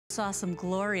Saw some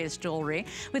glorious jewelry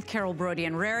with Carol Brody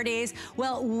and Rarities.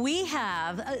 Well, we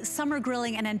have summer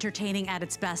grilling and entertaining at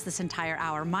its best this entire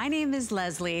hour. My name is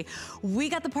Leslie. We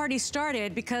got the party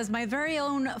started because my very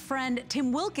own friend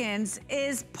Tim Wilkins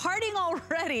is partying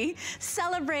already,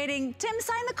 celebrating. Tim,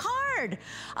 sign the card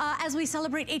as we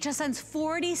celebrate HSN's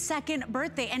 42nd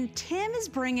birthday. And Tim is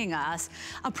bringing us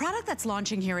a product that's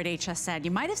launching here at HSN.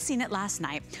 You might have seen it last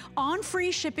night. On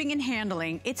free shipping and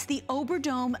handling, it's the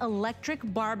Oberdome Electric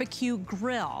Barbecue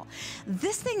Grill.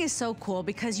 This thing is so cool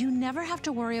because you never have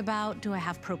to worry about, do I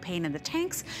have propane in the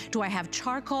tanks? Do I have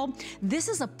charcoal? This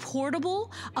is a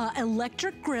portable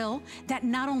electric grill that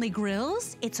not only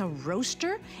grills, it's a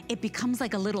roaster. It becomes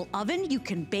like a little oven. You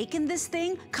can bake in this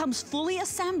thing, comes fully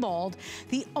assembled.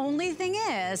 The only thing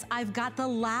is, I've got the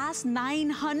last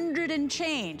 900 and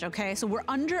change, okay? So we're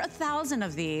under 1,000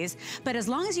 of these, but as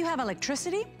long as you have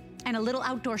electricity, and a little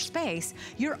outdoor space,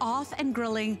 you're off and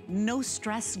grilling, no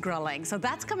stress grilling. So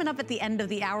that's coming up at the end of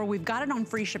the hour. We've got it on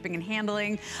free shipping and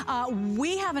handling.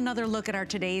 We have another look at our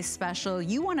today's special.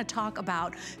 You wanna talk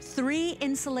about 3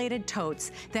 insulated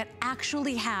totes that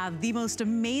actually have the most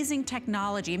amazing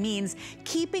technology. It means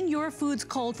keeping your foods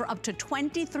cold for up to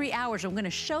 23 hours. I'm gonna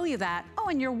show you that. Oh,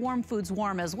 and your warm foods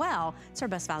warm as well. It's our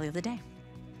best value of the day.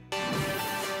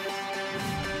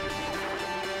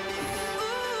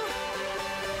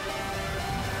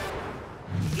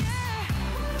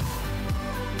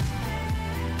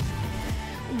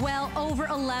 Well, over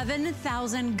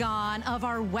 11,000 gone of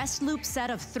our West Loop set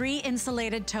of 3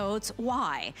 insulated totes.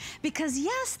 Why? Because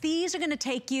yes, these are gonna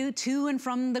take you to and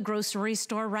from the grocery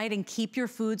store, right? And keep your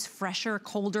foods fresher,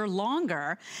 colder,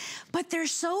 longer. But they're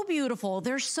so beautiful,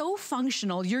 they're so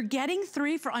functional. You're getting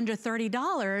 3 for under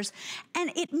 $30.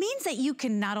 And it means that you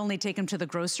can not only take them to the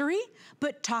grocery,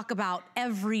 but talk about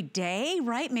every day,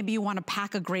 right? Maybe you wanna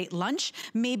pack a great lunch.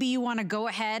 Maybe you wanna go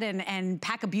ahead and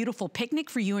pack a beautiful picnic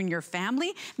for you and your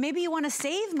family. Maybe you want to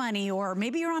save money, or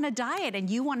maybe you're on a diet and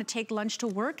you want to take lunch to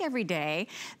work every day.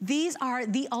 These are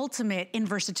the ultimate in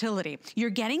versatility.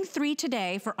 You're getting 3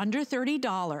 today for under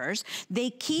 $30. They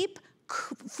keep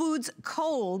foods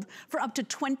cold for up to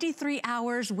 23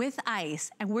 hours with ice,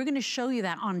 and we're gonna show you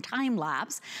that on time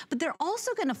lapse, but they're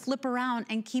also gonna flip around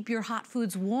and keep your hot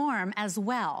foods warm as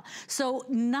well. So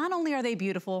not only are they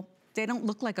beautiful, they don't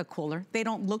look like a cooler. They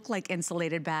don't look like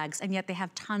insulated bags, and yet they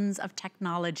have tons of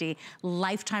technology,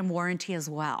 lifetime warranty as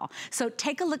well. So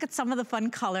take a look at some of the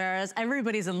fun colors.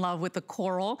 Everybody's in love with the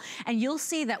coral, and you'll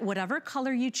see that whatever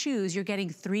color you choose, you're getting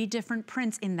 3 different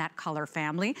prints in that color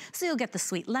family. So you'll get the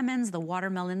sweet lemons, the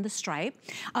watermelon, the stripe.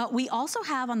 We also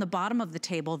have on the bottom of the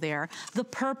table there, the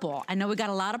purple. I know we got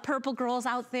a lot of purple girls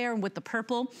out there, and with the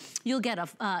purple, you'll get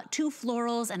 2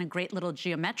 florals and a great little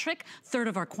geometric, 1/3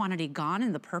 of our quantity gone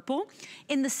in the purple.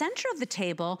 In the center of the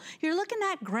table, you're looking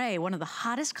at gray, one of the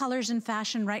hottest colors in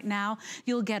fashion right now.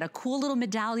 You'll get a cool little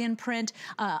medallion print,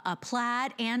 a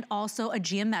plaid, and also a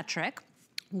geometric.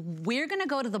 We're gonna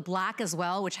go to the black as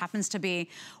well, which happens to be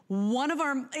one of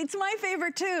our, it's my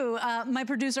favorite too. My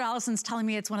producer Allison's telling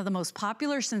me it's one of the most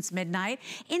popular since midnight.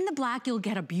 In the black, you'll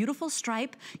get a beautiful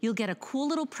stripe, you'll get a cool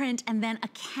little print, and then a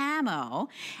camo,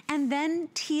 and then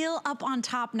teal up on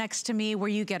top next to me where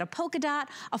you get a polka dot,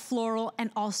 a floral,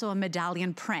 and also a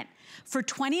medallion print. For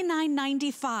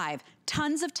 $29.95,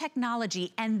 tons of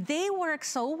technology, and they work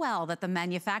so well that the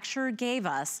manufacturer gave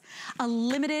us a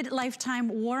limited lifetime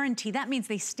warranty. That means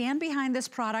they stand behind this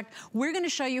product. We're gonna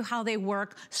show you how they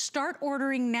work. Start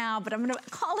ordering now, but I'm gonna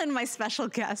call in my special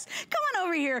guest. Come on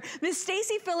over here. Miss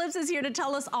Stacy Phillips is here to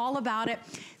tell us all about it.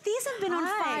 These have been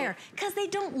on fire because they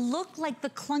don't look like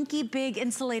the clunky big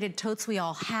insulated totes we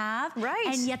all have. Right.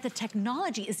 And yet the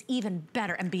technology is even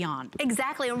better and beyond.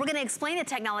 Exactly, and we're gonna explain the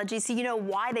technology so you know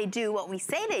why they do what we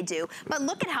say they do. But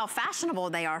look at how fashionable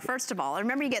they are, first of all. And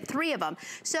remember, you get 3 of them.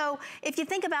 So if you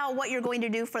think about what you're going to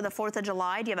do for the 4th of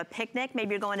July, do you have a picnic?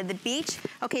 Maybe you're going to the beach.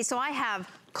 Okay, so I have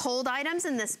cold items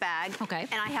in this bag,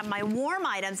 and I have my warm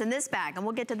items in this bag, and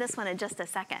we'll get to this one in just a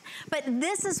second. But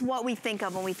this is what we think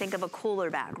of when we think of a cooler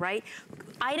bag, right?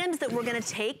 Items that we're gonna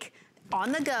take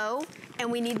on the go,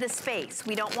 and we need the space.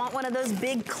 We don't want one of those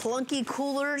big clunky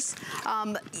coolers.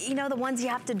 You know, the ones you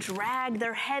have to drag,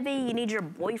 they're heavy. You need your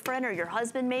boyfriend or your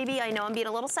husband maybe. I know I'm being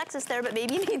a little sexist there, but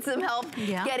maybe you need some help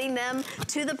getting them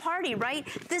to the party, right?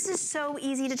 This is so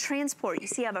easy to transport. You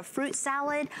see I have a fruit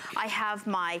salad. I have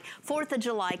my 4th of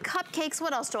July cupcakes.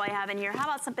 What else do I have in here? How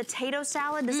about some potato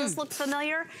salad? Does this look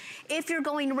familiar? If you're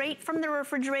going right from the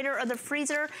refrigerator or the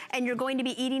freezer and you're going to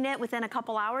be eating it within a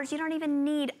couple hours, you don't even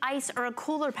need ice or or a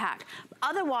cooler pack.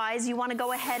 Otherwise, you wanna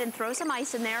go ahead and throw some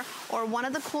ice in there or one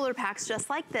of the cooler packs just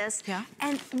like this. Yeah.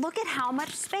 And look at how much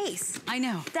space. I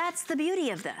know. That's the beauty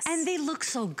of this. And they look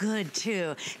so good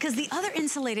too. Because the other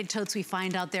insulated totes we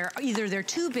find out there, either they're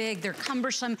too big, they're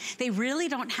cumbersome, they really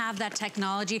don't have that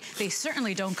technology. They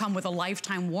certainly don't come with a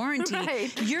lifetime warranty.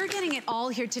 Right. You're getting it all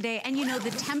here today. And you know,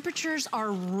 the temperatures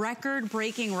are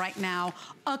record-breaking right now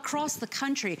across the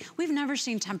country. We've never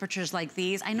seen temperatures like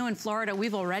these. I know in Florida,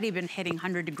 we've already been hitting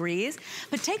 100 degrees.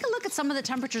 But take a look at some of the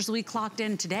temperatures we clocked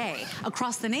in today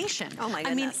across the nation. Oh my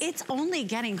goodness. I mean, it's only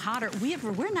getting hotter.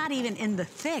 We're not even in the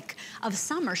thick of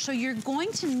summer. So you're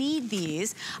going to need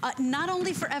these, not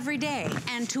only for every day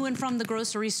and to and from the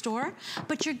grocery store,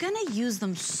 but you're gonna use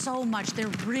them so much. They're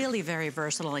really very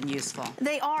versatile and useful.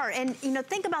 They are, and you know,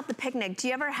 think about the picnic. Do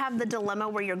you ever have the dilemma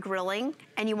where you're grilling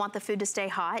and you want the food to stay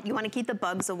hot? You wanna keep the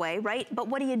bugs away, right? But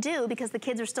what do? Because the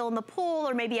kids are still in the pool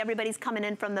or maybe everybody's coming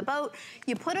in from the boat,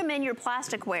 you put them in your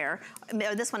plasticware,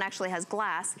 this one actually has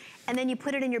glass, and then you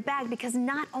put it in your bag because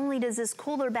not only does this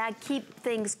cooler bag keep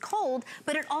things cold,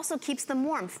 but it also keeps them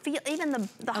warm. Even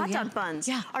the hot dog buns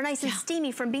are nice and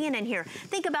steamy from being in here.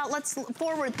 Think about, let's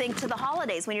forward think to the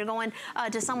holidays when you're going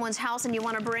to someone's house and you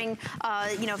want to bring,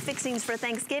 you know, fixings for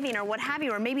Thanksgiving or what have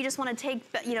you, or maybe you just want to take,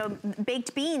 you know,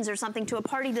 baked beans or something to a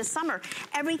party this summer.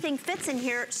 Everything fits in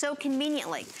here so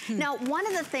conveniently. Now, one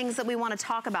of the things that we want to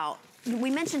talk about,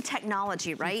 we mentioned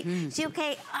technology, right? So,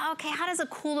 okay, how does a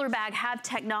cooler bag have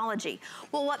technology?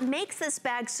 Well, what makes this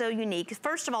bag so unique,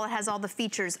 first of all, it has all the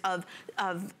features of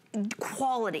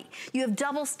quality. You have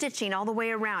double stitching all the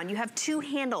way around. You have two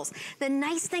handles. The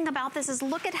nice thing about this is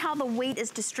look at how the weight is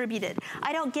distributed.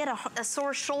 I don't get a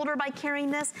sore shoulder by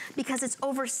carrying this because it's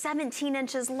over 17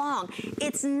 inches long.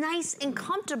 It's nice and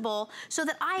comfortable so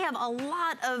that I have a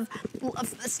lot of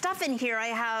stuff in here. I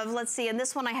have, let's see, in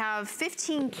this one I have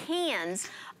 15 cans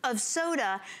of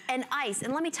soda and ice.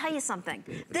 And let me tell you something.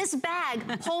 This bag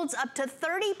holds up to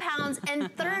 30 pounds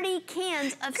and 30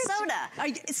 cans of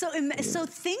soda. So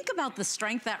think about the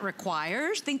strength that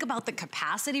requires. Think about the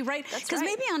capacity, right? Because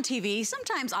maybe on TV,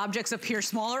 sometimes objects appear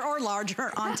smaller or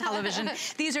larger on television.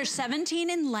 These are 17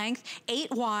 in length,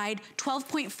 8 wide,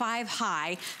 12.5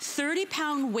 high,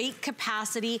 30-pound weight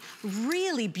capacity,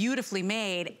 really beautifully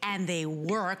made, and they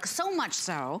work so much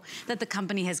so that the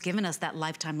company has given us that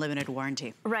lifetime limited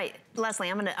warranty. Right, Leslie,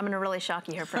 I'm gonna really shock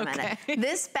you here for a minute.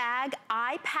 This bag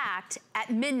I packed at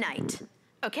midnight.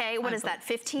 Okay, what is that,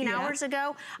 15 hours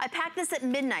ago? I packed this at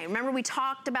midnight. Remember we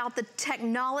talked about the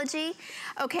technology?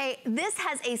 Okay, this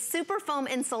has a super foam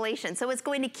insulation, so it's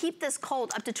going to keep this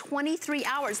cold up to 23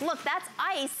 hours. Look, that's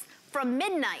ice from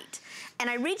midnight. And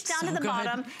I reached down to the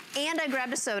bottom and I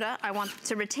grabbed a soda. I want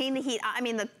to retain the heat, I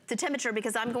mean the temperature,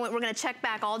 because we're gonna check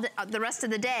back all the rest of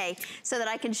the day so that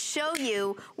I can show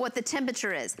you what the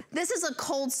temperature is. This is a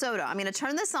cold soda. I'm gonna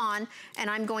turn this on and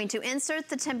I'm going to insert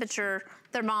the temperature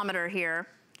thermometer here.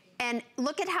 And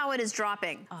look at how it is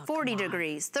dropping. 40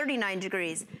 degrees, 39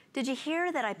 degrees. Did you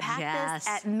hear that I packed this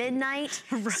at midnight?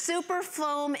 Super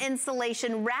foam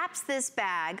insulation wraps this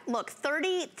bag. Look,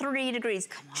 33 degrees,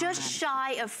 just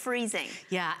shy of freezing.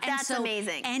 Yeah, and that's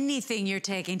amazing. Anything you're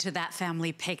taking to that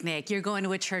family picnic, you're going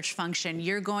to a church function,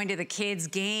 you're going to the kids'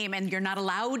 game, and you're not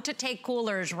allowed to take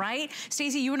coolers, right?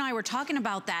 Stacey, you and I were talking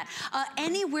about that.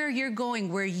 Anywhere you're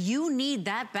going where you need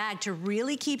that bag to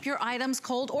really keep your items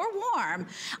cold or warm,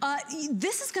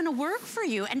 this is gonna work for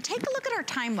you. And take a look at our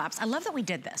time lapse. I love that we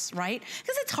did this, right?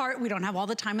 Because it's hard, we don't have all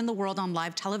the time in the world on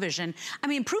live television. I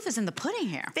mean, proof is in the pudding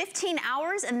here. 15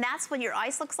 hours and that's what your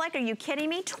ice looks like? Are you kidding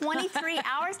me? 23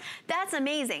 hours? That's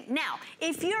amazing. Now,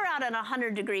 if you're out at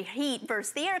 100-degree heat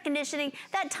versus the air conditioning,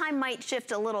 that time might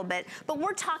shift a little bit, but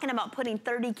we're talking about putting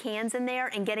 30 cans in there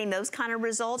and getting those kind of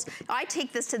results. I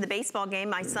take this to the baseball game.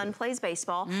 My son plays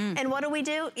baseball. And what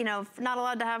do? You know, not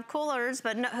allowed to have coolers,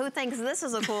 but no, who thinks this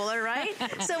is a cooler, right?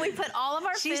 So we put all of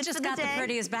our food for the day. She's just got the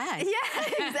prettiest bag.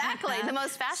 Yeah, exactly. The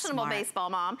most fashionable baseball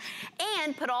mom.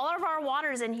 And put all of our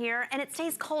waters in here, and it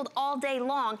stays cold all day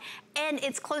long. And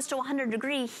it's close to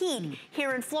 100-degree heat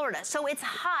here in Florida. So it's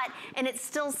hot, and it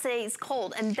still stays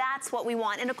cold. And that's what we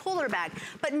want in a cooler bag.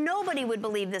 But nobody would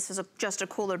believe this is just a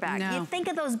cooler bag. No. You think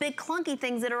of those big clunky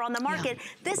things that are on the market.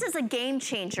 Yeah. This is a game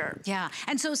changer. Yeah.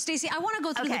 And so, Stacey, I want to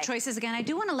go through the choices again. I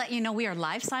do want to let you know we are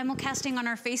live simulcasting on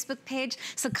our Facebook page.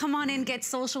 So come on in, get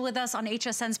social with us on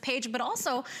HSN's page, but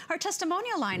also our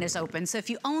testimonial line is open. So if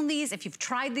you own these, if you've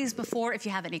tried these before, if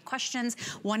you have any questions,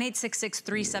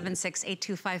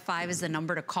 1-866-376-8255 is the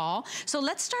number to call. So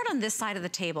let's start on this side of the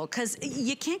table, because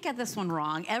you can't get this one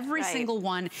wrong. Every single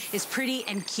one is pretty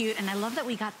and cute, and I love that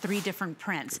we got 3 different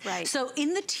prints. So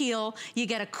in the teal, you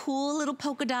get a cool little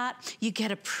polka dot, you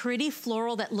get a pretty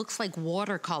floral that looks like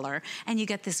watercolor, and you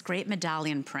get this great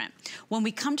medallion print. When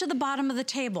we come to the bottom of the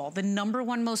table, the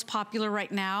 #1 most popular right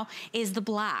now is the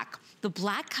black. The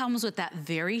black comes with that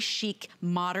very chic,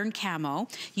 modern camo.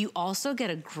 You also get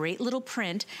a great little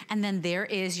print, and then there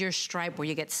is your stripe where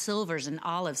you get silvers and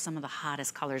olives, some of the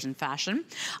hottest colors in fashion.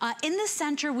 In the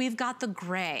center, we've got the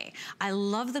gray. I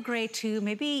love the gray too.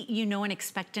 Maybe you know an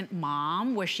expectant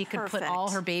mom where she could put all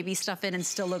her baby stuff in and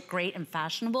still look great and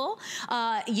fashionable.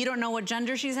 You don't know what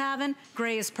gender she's having.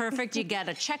 Gray is perfect. You get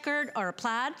a checkered or a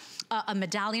plaid, a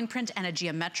medallion print, and a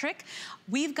geometric.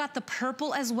 We've got the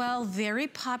purple as well, very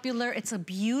popular. It's a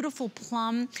beautiful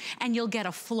plum, and you'll get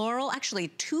a floral, actually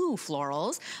 2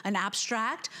 florals, an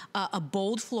abstract, a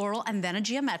bold floral, and then a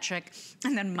geometric.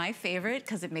 And then my favorite,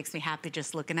 because it makes me happy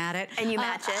just looking at it. And you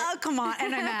match it. Oh, come on,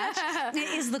 and I match.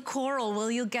 Is the coral.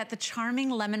 Well, you'll get the charming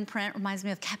lemon print, reminds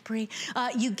me of Capri.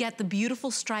 You get the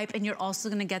beautiful stripe, and you're also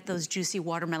gonna get those juicy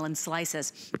watermelon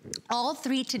slices. All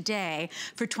 3 today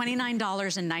for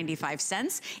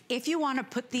 $29.95. If you wanna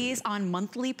put these on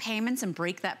monthly payments and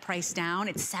break that price down,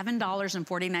 it's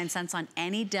 $7.49 on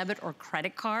any debit or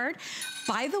credit card.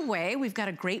 By the way, we've got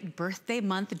a great birthday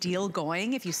month deal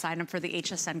going if you sign up for the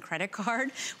HSN credit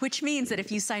card, which means that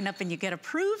if you sign up and you get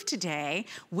approved today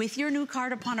with your new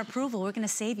card upon approval, we're gonna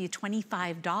save you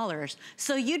 $25.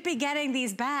 So you'd be getting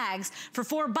these bags for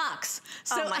 $4.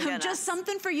 So just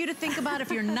something for you to think about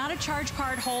if you're not a charge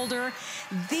card holder.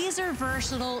 These are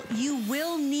versatile. You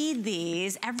will need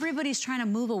these. Everybody's trying to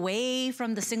move away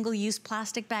from the single-use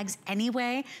plastic bags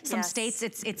anyway. Some states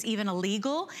it's even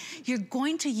illegal. You're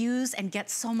going to use and get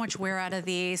so much wear out of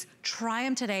these. Try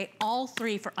them today, all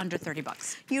 3 for under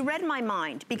 $30. You read my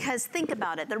mind, because think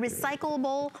about it. The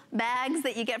recyclable bags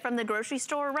that you get from the grocery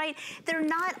store, right? They're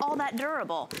not all that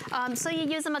durable. So you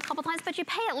use them a couple times, but you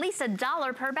pay at least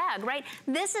 $1 per bag, right?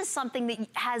 This is something that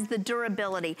has the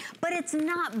durability, but it's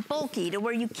not bulky to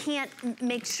where you can't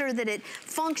make sure that it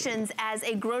functions as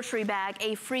a grocery bag,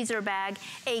 a freezer bag,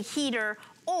 a heater,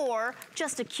 or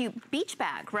just a cute beach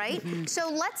bag, right? So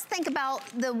let's think about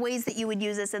the ways that you would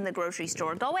use this in the grocery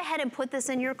store. Go ahead and put this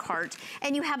in your cart,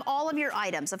 and you have all of your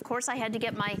items. Of course, I had to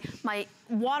get my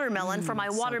watermelon for my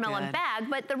watermelon bag,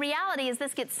 but the reality is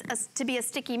this gets to be a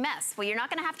sticky mess. Well, you're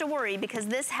not gonna have to worry, because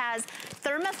this has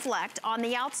Thermoflect on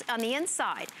the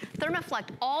inside. Thermoflect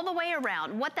all the way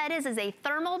around. What that is a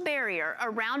thermal barrier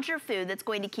around your food that's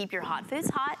going to keep your hot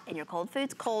foods hot and your cold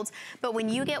foods cold. But when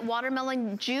you get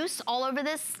watermelon juice all over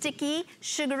this sticky,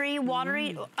 sugary,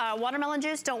 watery watermelon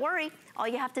juice, don't worry. All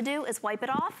you have to do is wipe it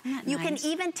off. You can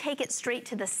even take it straight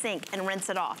to the sink and rinse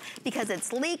it off, because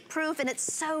it's leak-proof and it's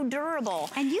so durable.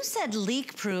 And you said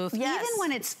leak-proof. Even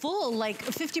when it's full, like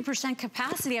 50%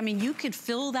 capacity, I mean, you could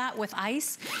fill that with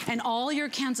ice and all your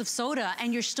cans of soda,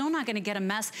 and you're still not gonna get a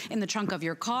mess in the trunk of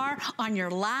your car, on your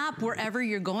lap, wherever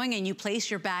you're going, and you place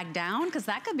your bag down, because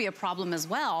that could be a problem as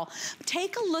well.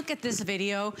 Take a look at this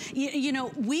video. You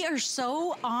know, we are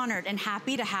so honored and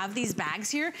happy to have these bags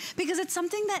here, because it's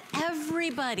something that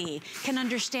everybody can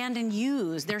understand and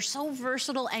use. They're so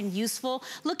versatile and useful.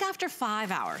 Look after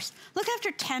 5 hours. Look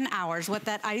after 10 hours what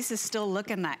that ice is still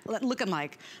looking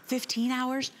like. 15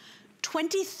 hours?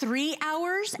 23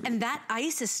 hours and that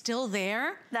ice is still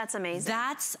there. That's amazing.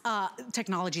 That's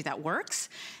technology that works.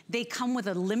 They come with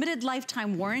a limited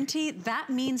lifetime warranty. That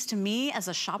means to me as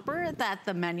a shopper that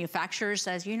the manufacturer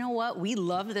says, you know what, we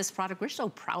love this product. We're so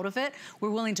proud of it.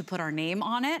 We're willing to put our name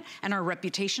on it and our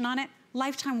reputation on it.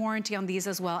 Lifetime warranty on these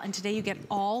as well. And today you get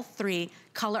all 3,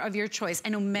 color of your choice. I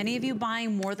know many of you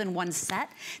buying more than one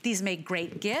set. These make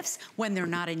great gifts. When they're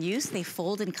not in use, they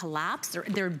fold and collapse.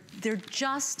 They're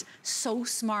just so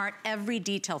smart, every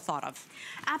detail thought of.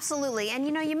 Absolutely, and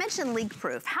you know, you mentioned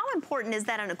leak-proof. How important is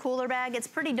that in a cooler bag? It's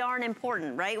pretty darn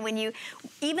important, right?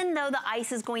 Even though the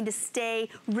ice is going to stay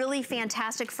really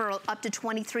fantastic for up to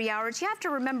 23 hours, you have to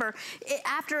remember,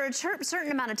 after a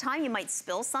certain amount of time, you might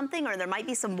spill something, or there might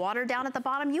be some water down at the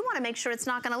bottom. You wanna make sure it's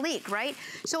not gonna leak, right?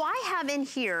 So I have in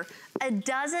here a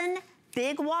dozen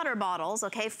big water bottles,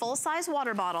 okay, full-size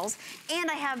water bottles,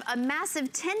 and I have a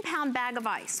massive 10-pound bag of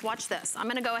ice. Watch this. I'm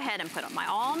gonna go ahead and put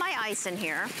all my ice in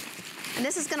here, and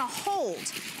this is gonna hold,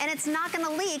 and it's not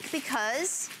gonna leak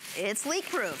because it's leak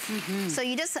proof. So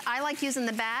I like using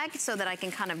the bag so that I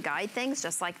can kind of guide things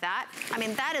just like that. I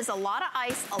mean, that is a lot of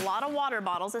ice, a lot of water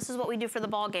bottles. This is what we do for the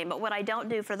ball game. But what I don't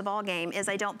do for the ball game is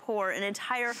I don't pour an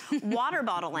entire water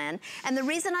bottle in. And the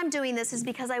reason I'm doing this is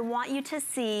because I want you to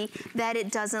see that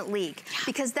it doesn't leak.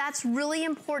 Because that's really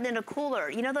important in a cooler.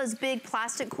 You know those big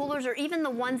plastic coolers, or even the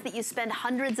ones that you spend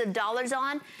hundreds of dollars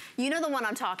on? You know the one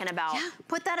I'm talking about.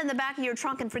 Put that in the back of your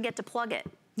trunk and forget to plug it.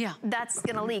 That's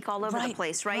gonna leak all over the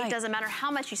place, right? It doesn't matter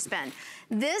how much you spend.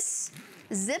 This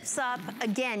zips up.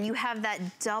 Again, you have that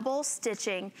double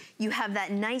stitching. You have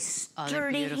that nice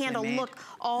sturdy handle. Look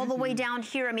all the way down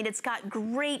here. I mean, it's got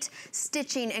great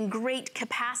stitching and great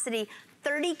capacity.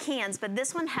 30 cans, but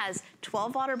this one has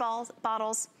 12 water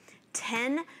bottles,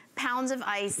 10 pounds of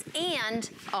ice, and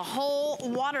a whole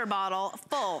water bottle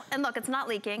full. And look, it's not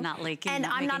leaking. Not leaking. And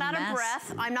I'm not out of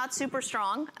breath. I'm not super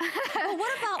strong. Well,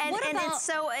 what about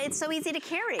it's so easy to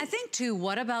carry. I think too,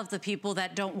 what about the people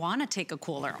that don't want to take a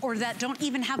cooler, or that don't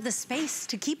even have the space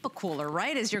to keep a cooler,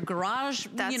 right? Is your garage,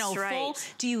 full?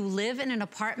 Do you live in an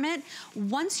apartment?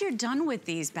 Once you're done with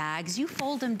these bags, you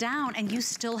fold them down and you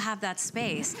still have that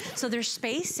space. So they're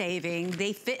space saving.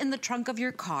 They fit in the trunk of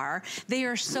your car. They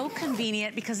are so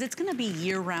convenient because it's gonna be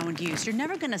year-round use. You're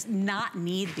never gonna not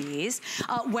need these,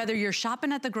 whether you're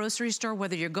shopping at the grocery store,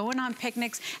 whether you're going on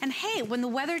picnics. And hey, when the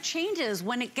weather changes,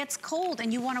 when it gets cold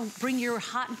and you wanna bring your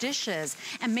hot dishes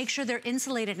and make sure they're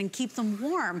insulated and keep them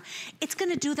warm, it's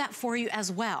gonna do that for you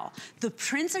as well. The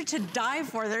prints are to die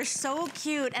for. They're so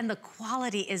cute, and the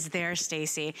quality is there,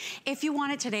 Stacey. If you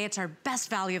want it today, it's our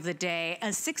best value of the day.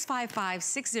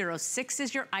 655606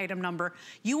 is your item number.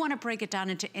 You wanna break it down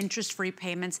into interest-free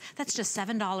payments. That's just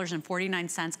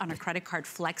 $7.49 on a credit card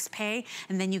flex pay,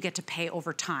 and then you get to pay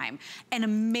over time. An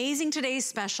amazing today's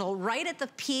special, right at the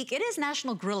peak. It is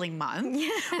National Grilling Month,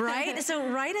 right? So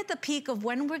right at the peak of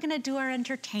when we're gonna do our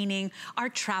entertaining, our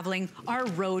traveling, our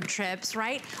road trips,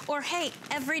 right? Or hey,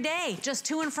 every day, just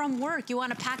to and from work, you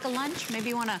wanna pack a lunch, maybe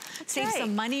you wanna save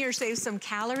some money or save some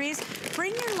calories,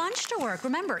 bring your lunch to work.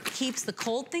 Remember, it keeps the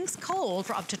cold things cold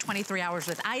for up to 23 hours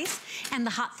with ice, and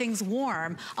the hot things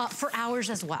warm for hours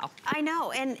as well. I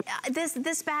know, and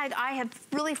this bag, I have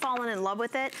really fallen in love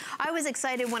with it. I was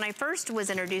excited when I first was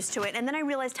introduced to it, and then I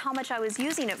realized how much I was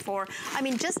using it for. I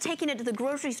mean, just taking it to the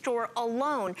grocery store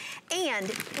alone.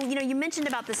 And, you mentioned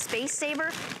about the space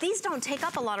saver. These don't take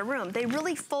up a lot of room. They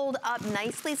really fold up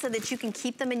nicely so that you can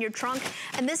keep them in your trunk.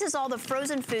 And this is all the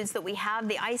frozen foods that we have,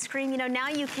 the ice cream. Now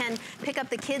you can pick up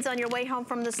the kids on your way home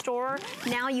from the store.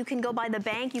 Now you can go by the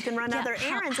bank. You can run other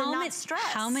errands and not stress.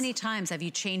 How many times have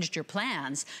you changed your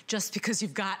plans just because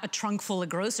you've got a trunk full of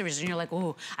groceries and you're like,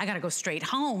 oh, I gotta go straight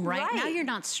home, right? Now you're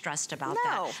not stressed about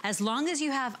that. As long as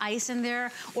you have ice in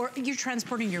there, or you're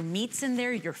transporting your meats in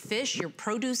there, your fish, your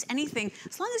produce, anything,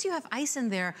 as long as you have ice in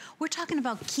there, we're talking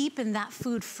about keeping that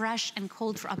food fresh and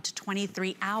cold for up to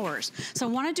 23 hours. So I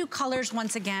wanna do colors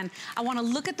once again. I wanna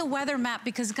look at the weather map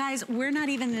because guys, we're not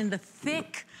even in the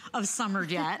thick of summer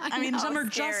yet. I mean, summer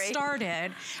just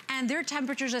started, and there are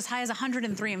temperatures as high as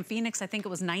 103 in Phoenix. I think it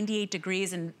was 98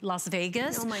 degrees in Las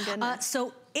Vegas. Oh my goodness.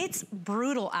 So it's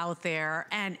brutal out there,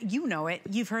 and you know it.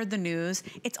 You've heard the news.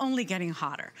 It's only getting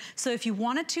hotter. So if you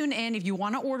want to tune in, if you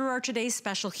want to order our today's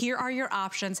special, here are your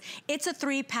options. It's a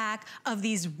 3-pack of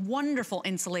these wonderful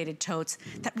insulated totes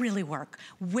that really work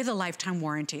with a lifetime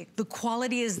warranty. The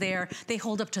quality is there. They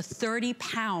hold up to 30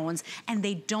 pounds, and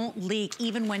they don't leak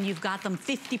even when you've got them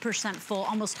 50% full,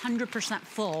 almost 100%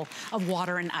 full of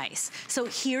water and ice. So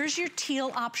here's your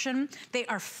teal option. They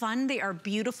are fun. They are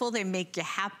beautiful. They make you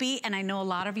happy, and I know a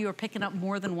lot of you are picking up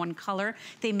more than one color.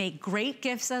 They make great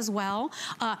gifts as well.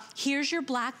 Here's your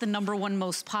black, the #1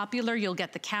 most popular. You'll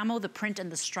get the camo, the print,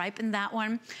 and the stripe in that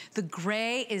one. The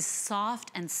gray is soft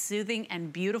and soothing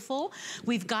and beautiful.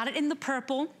 We've got it in the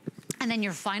purple. And then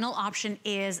your final option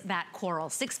is that coral.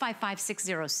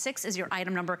 655606 is your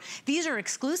item number. These are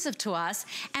exclusive to us.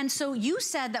 And so you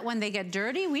said that when they get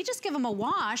dirty, we just give them a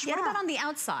wash. What about on the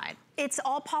outside? It's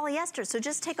all polyester, so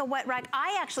just take a wet rag.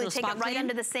 I actually take it right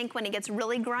under the sink when it gets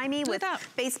really grimy with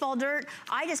baseball dirt.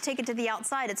 I just take it to the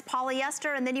outside. It's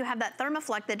polyester, and then you have that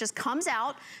thermoflex that just comes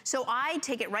out. So I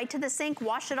take it right to the sink,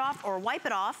 wash it off or wipe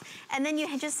it off, and then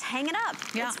you just hang it up.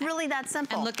 It's really that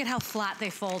simple. And look at how flat they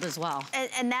fold as well.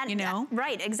 And that,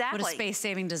 right, exactly. What a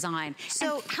space-saving design.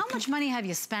 So how much money have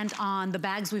you spent on the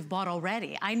bags we've bought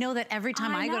already? I know that every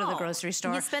time I go to the grocery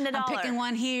store, you spend $1. I'm picking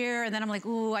one here, and then I'm like,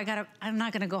 ooh, I'm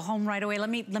not gonna go home home right away. Let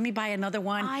me buy another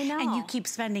one. I know. And you keep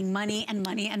spending money and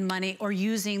money and money, or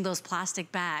using those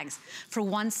plastic bags for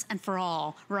once and for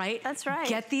all, right? That's right.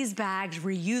 Get these bags,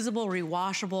 reusable,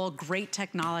 rewashable, great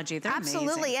technology. They're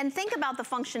absolutely amazing. And think about the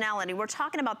functionality. We're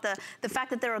talking about the fact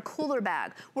that they're a cooler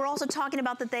bag. We're also talking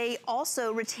about that they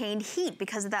also retain heat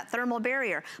because of that thermal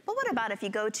barrier. But what about if you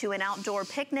go to an outdoor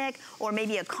picnic or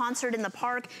maybe a concert in the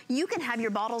park? You can have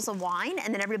your bottles of wine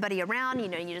and then everybody around, you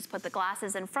know, you just put the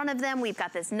glasses in front of them. We've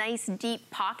got this nice deep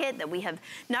pocket that we have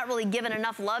not really given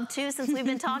enough love to since we've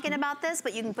been talking about this,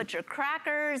 but you can put your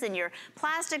crackers and your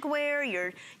plasticware,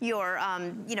 your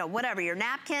you know, whatever, your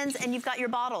napkins, and you've got your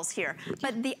bottles here.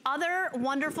 But the other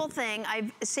wonderful thing,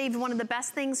 I've saved one of the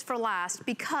best things for last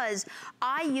because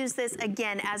I use this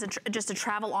again as just a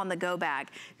travel on the go bag.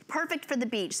 Perfect for the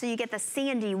beach. So you get the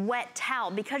sandy, wet towel.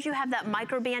 Because you have that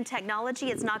microban technology,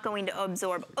 it's not going to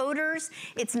absorb odors.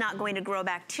 It's not going to grow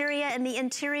bacteria in the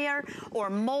interior or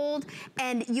mold.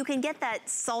 And you can get that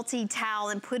salty towel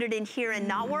and put it in here and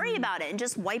not worry about it and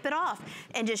just wipe it off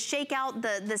and just shake out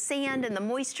the sand and the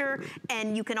moisture.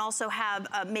 And you can also have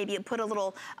maybe put a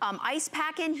little ice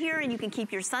pack in here and you can keep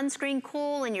your sunscreen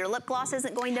cool and your lip gloss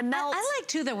isn't going to melt. I like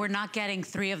too that we're not getting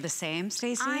 3 of the same,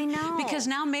 Stacey. I know. Because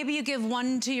now maybe you give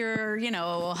one to your, you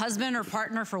know, husband or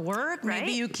partner for work. Right.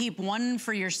 Maybe you keep one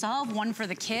for yourself, one for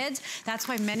the kids. That's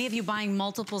why many of you buying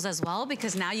multiples as well,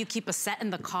 because now you keep a set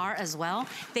in the car as well.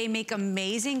 They make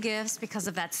amazing gifts because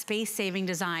of that space-saving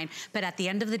design. But at the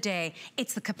end of the day,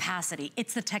 it's the capacity,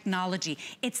 it's the technology,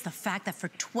 it's the fact that for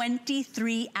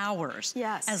 23 hours,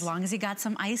 yes, as long as you got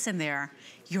some ice in there,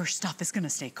 your stuff is gonna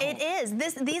stay cold. It is.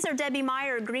 These are Debbie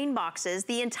Meyer green boxes.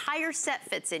 The entire set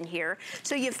fits in here.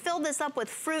 So you fill this up with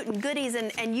fruit and goodies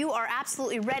and you are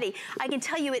absolutely ready. I can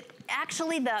tell you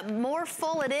actually the more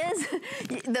full it is,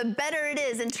 the better it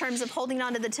is in terms of holding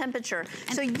on to the temperature.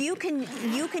 So you can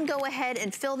go ahead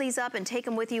and fill these up and take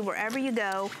them with you wherever you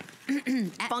go.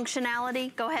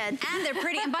 Functionality, go ahead. And they're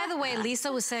pretty. And by the way, Lisa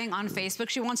was saying on Facebook,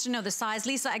 she wants to know the size.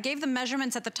 Lisa, I gave the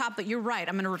measurements at the top, but you're right.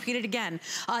 I'm gonna repeat it again.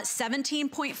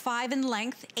 17.5 in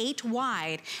length, 8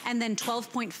 wide, and then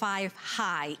 12.5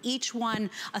 high. Each one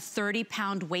a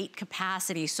 30-pound weight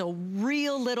capacity. So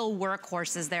real little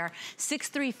workhorses there.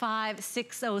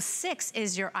 635606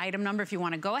 is your item number if you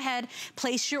wanna go ahead,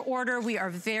 place your order. We are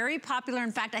very popular.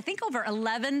 In fact, I think over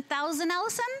 11,000,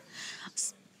 Allison?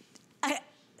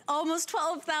 Almost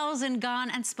 12,000 gone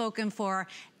and spoken for.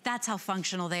 That's how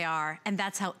functional they are, and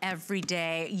that's how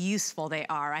everyday useful they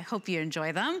are. I hope you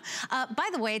enjoy them. By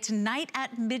the way, tonight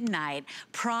at midnight,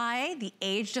 Pry, the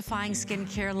age-defying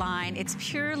skincare line, it's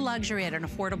pure luxury at an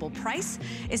affordable price,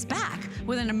 is back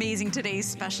with an amazing today's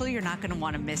special. You're not gonna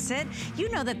wanna miss it. You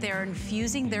know that they're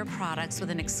infusing their products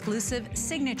with an exclusive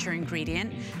signature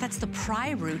ingredient. That's the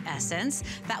Pry root essence.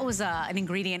 That was an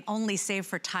ingredient only saved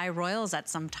for Thai royals at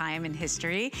some time in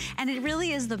history. And it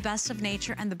really is the best of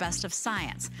nature and the best of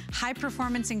science. High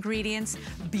performance ingredients,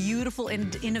 beautiful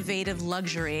and innovative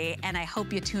luxury, and I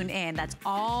hope you tune in. That's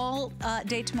all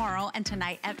day tomorrow and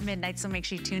tonight at midnight, so make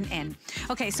sure you tune in.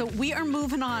 Okay, so we are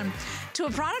moving on to a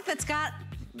product that's got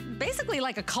basically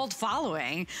like a cult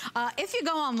following. If you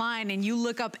go online and you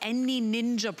look up any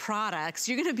Ninja products,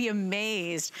 you're gonna be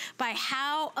amazed by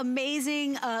how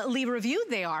amazingly reviewed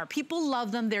they are. People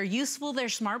love them, they're useful, they're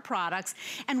smart products.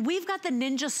 And we've got the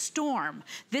Ninja Storm.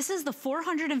 This is the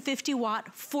 450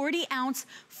 watt, 40 ounce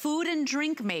food and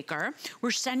drink maker.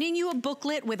 We're sending you a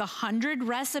booklet with 100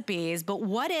 recipes, but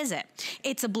what is it?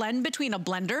 It's a blend between a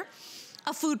blender,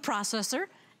 a food processor,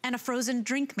 and a frozen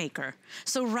drink maker.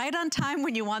 So right on time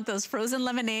when you want those frozen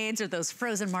lemonades or those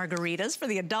frozen margaritas for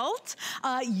the adult,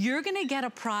 you're gonna get a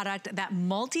product that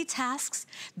multitasks,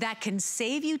 that can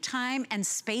save you time and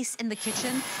space in the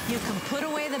kitchen. You can put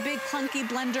away the big clunky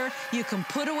blender, you can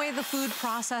put away the food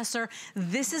processor.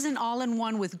 This is an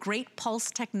all-in-one with great pulse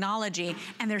technology,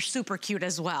 and they're super cute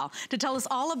as well. To tell us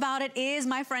all about it is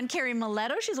my friend Carrie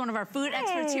Miletto. She's one of our food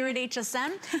experts here at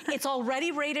HSN. It's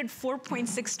already rated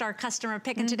 4.6 star customer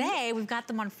pick, and today we've got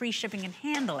them on free shipping and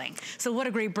handling. So what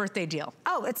a great birthday deal.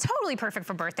 Oh, it's totally perfect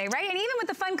for birthday, right? And even with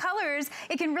the fun colors,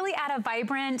 it can really add a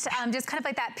vibrant, just kind of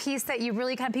like that piece that you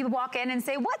really kind of, people walk in and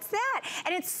say, what's that?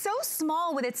 And it's so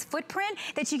small with its footprint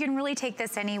that you can really take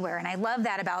this anywhere. And I love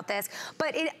that about this.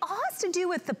 But it all has to do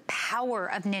with the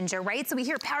power of Ninja, right? So we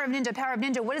hear power of Ninja, power of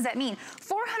Ninja. What does that mean?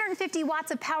 450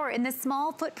 watts of power in this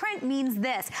small footprint means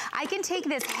this. I can take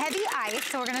this heavy ice,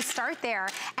 so we're gonna start there,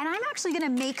 and I'm actually gonna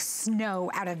make snow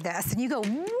out of this. And you go,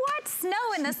 what? Snow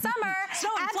in the summer? Snow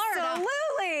in Florida.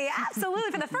 Absolutely,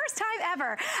 absolutely, for the first time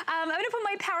ever. I'm gonna put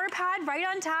my power pod right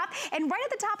on top, and right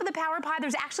at the top of the power pod,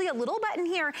 there's actually a little button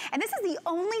here, and this is the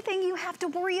only thing you have to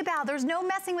worry about. There's no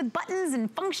messing with buttons and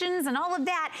functions and all of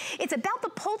that. It's about the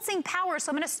pulsing power,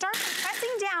 so I'm gonna start pressing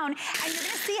down, and you're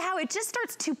gonna see how it just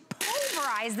starts to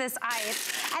pulverize this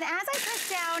ice. And as I press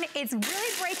down, it's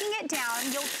really breaking it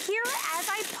down. You'll hear as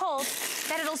I pulse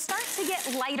that it'll start to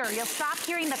get lighter. You'll stop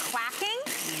hearing the clacking.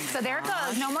 So there it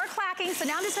goes, no more clacking. So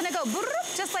now I'm just gonna go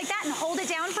just like that and hold it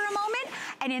down for a moment.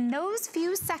 And in those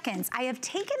few seconds, I have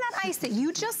taken that ice that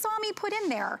you just saw me put in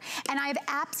there, and I've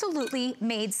absolutely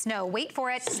made snow. Wait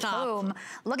for it. Stop. Boom.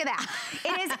 Look at that.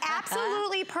 It is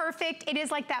absolutely perfect. It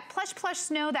is like that plush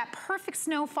snow, that perfect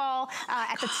snowfall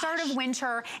at the start of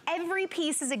winter. Every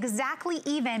piece is exactly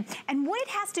even. And what it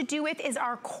has to do with is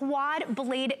our quad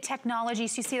blade technology.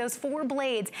 So you see those 4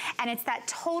 blades, and it's that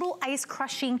total ice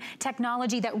crushing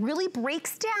technology that really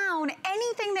breaks down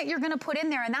anything that you're gonna put in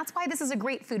there. And that's why this is a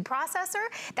great food processor.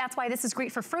 That's why this is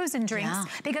great for frozen drinks. Yeah.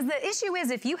 Because the issue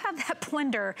is, if you have that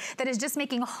blender that is just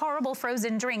making horrible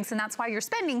frozen drinks, and that's why you're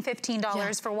spending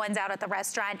 $15 for ones out at the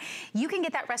restaurant, you can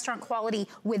get that restaurant quality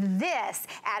with this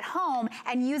at home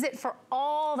and use it for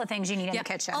all the things you need in the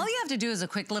kitchen. All you have to do is a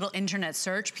quick little internet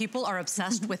search. People are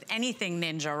obsessed with anything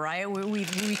Ninja, right? We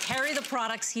carry the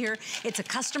products here. It's a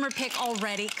customer pick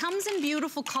already. Comes in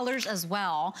beautiful colors as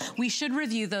well. We should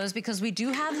review those because we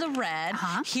do have the red.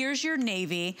 Here's your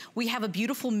navy. We have a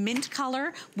beautiful mint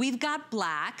color. We've got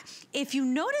black. If you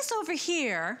notice over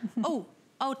here, oh,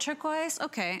 turquoise?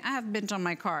 Okay, I have mint on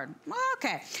my card.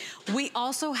 Okay. We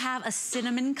also have a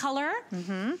cinnamon color.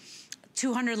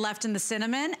 200 left in the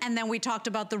cinnamon, and then we talked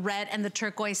about the red and the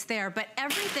turquoise there. But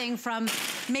everything from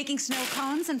making snow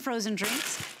cones and frozen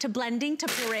drinks, to blending, to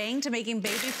pureeing, to making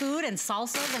baby food and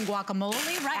salsas and guacamole,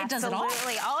 right? Absolutely. It does it all.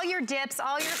 All your dips,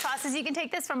 all your sauces. You can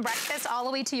take this from breakfast all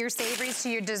the way to your savories, to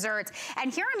your desserts.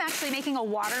 And here I'm actually making a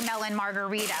watermelon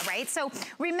margarita, right? So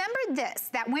remember this,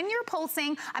 that when you're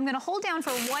pulsing, I'm gonna hold down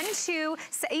for 2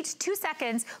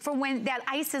 seconds for when that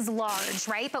ice is large,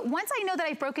 right? But once I know that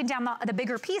I've broken down the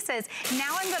bigger pieces,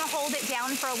 now I'm gonna hold it down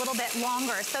for a little bit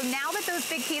longer. So now that those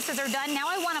big pieces are done, now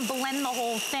I wanna blend the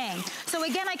whole thing. So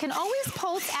again, I can always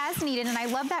pulse as needed, and I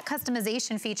love that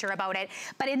customization feature about it.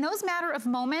 But in those matter of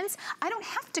moments, I don't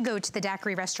have to go to the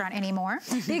daiquiri restaurant anymore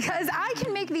because I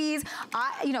can make these,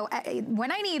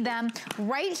 when I need them,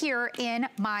 right here in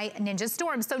my Ninja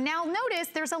Storm. So now notice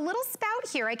there's a little spout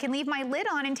here. I can leave my lid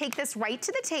on and take this right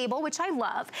to the table, which I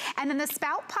love. And then the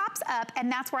spout pops up,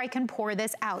 and that's where I can pour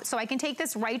this out. So I can take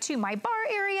this right to my bar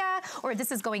area, or if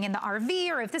this is going in the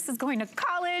RV, or if this is going to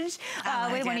college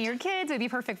with one of your kids, it would be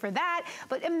perfect for that.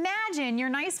 But imagine your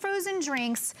nice frozen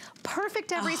drinks,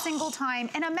 perfect every single time,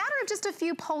 in a matter of just a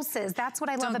few pulses. That's what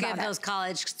I love about it. Don't give those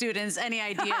college students any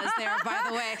ideas there, by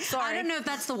the way. I don't know if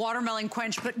that's the watermelon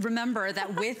quench, but remember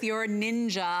that with your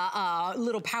Ninja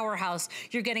little powerhouse,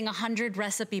 you're getting a 100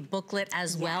 recipe booklet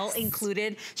as well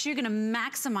included. So you're gonna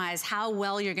maximize how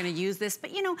well you're gonna use this.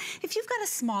 But you know, if you've got a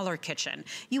smaller kitchen,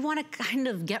 you wanna kind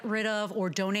of get rid of or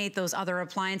donate those other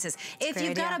appliances. If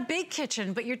you've got a big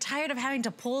kitchen, but you're tired of having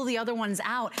to pull the other ones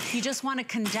out, you just wanna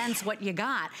condense what you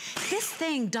got. This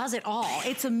thing does it all.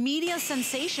 It's a media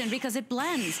sensation because it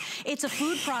blends. It's a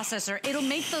food processor. It'll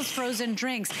make those frozen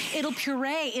drinks. It'll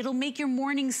puree. It'll make your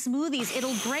morning smoothies.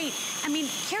 It'll grate. I mean,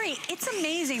 Carrie, it's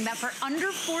amazing that for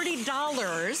under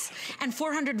 $40 and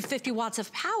 450 watts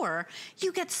of power,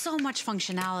 you get so much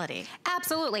functionality.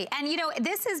 Absolutely. And you know,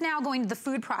 this is now going to the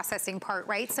food processing part,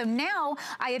 right? So now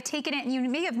I have taken it, and you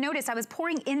may have noticed I was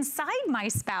pouring inside my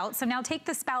spout. So now take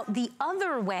the spout the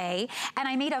other way, and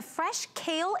I made a fresh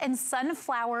kale and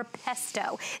sunflower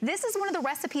pesto. This is one of the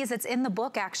recipes that's in the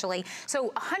book, actually. So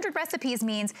 100 recipes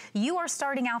means you are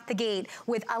starting out the gate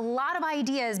with a lot of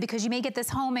ideas, because you may get this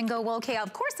home and go, well, okay,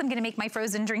 of course I'm gonna make my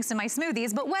frozen drinks and my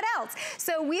smoothies, but what else?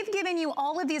 So we've given you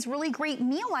all of these really great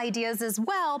meal ideas as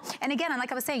well. And again,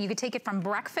 like I was saying, you could take it from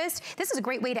breakfast. This is a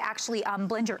great way to actually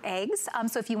blend your eggs.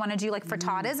 So if you wanna do like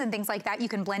frittatas and things like that, you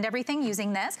can blend everything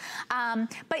using this.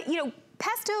 But you know,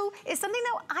 pesto is something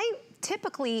that I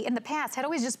typically in the past had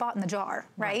always just bought in the jar,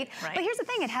 right? But here's the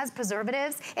thing, it has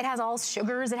preservatives, it has all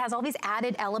sugars, it has all these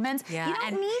added elements. You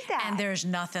don't need that. And there's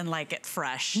nothing like it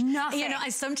fresh. Nothing. You know,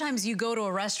 sometimes you go to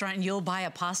a restaurant and you'll buy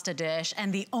a pasta dish,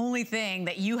 and the only thing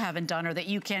that you haven't done or that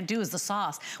you can't do is the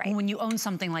sauce. Well, when you own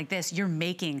something like this, you're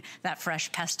making that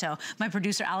fresh pesto. My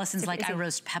producer Allison's like, I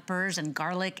roast peppers and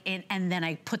garlic in, and then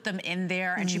I put them in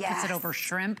there, and she puts it over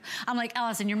shrimp. I'm like,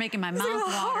 Allison, you're making my mouth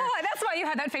water. That's why you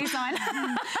had that face on.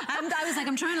 I'm I was like,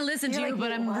 I'm trying to listen to you,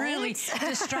 but I'm really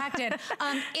distracted.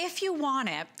 If you want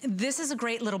it, this is a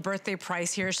great little birthday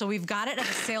price here. So we've got it at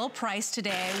a sale price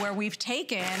today where we've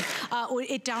taken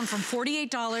it down from $48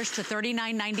 to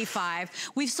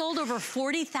 $39.95. We've sold over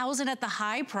 40,000 at the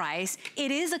high price.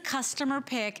 It is a customer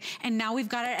pick, and now we've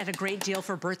got it at a great deal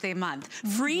for birthday month.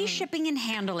 Free shipping and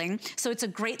handling, so it's a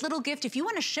great little gift. If you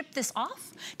want to ship this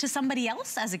off to somebody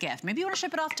else as a gift, maybe you want to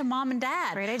ship it off to mom and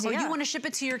dad. Great idea. Or you want to ship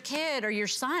it to your kid or your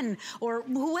son or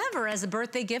whoever as a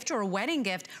birthday gift or a wedding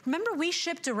gift. Remember, we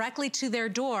ship directly to their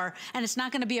door, and it's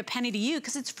not going to be a penny to you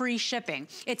because it's free shipping.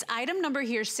 It's item number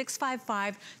here,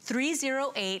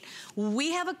 655308.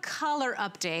 We have a color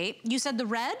update. You said the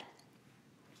red?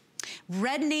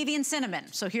 Red, navy, and cinnamon.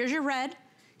 So here's your red,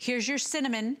 here's your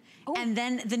cinnamon, and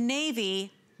then the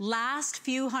navy. Last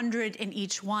few hundred in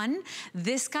each one.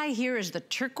 This guy here is the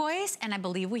turquoise, and I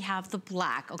believe we have the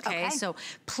black, okay? So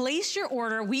place your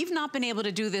order. We've not been able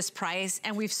to do this price,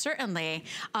 and we've certainly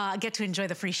get to enjoy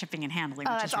the free shipping and handling,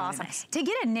 which is really awesome. nice. To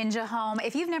get a Ninja home,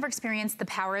 if you've never experienced the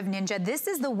power of Ninja, this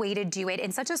is the way to do it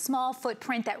in such a small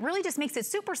footprint that really just makes it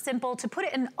super simple to put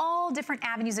it in all different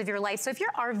avenues of your life. So if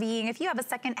you're RVing, if you have a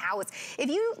second house, if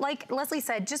you, like Leslie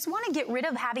said, just want to get rid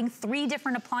of having 3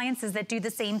 different appliances that do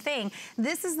the same thing,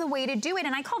 this is the way to do it.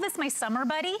 And I call this my summer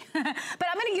buddy, but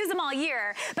I'm going to use him all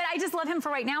year. But I just love him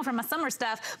for right now for my summer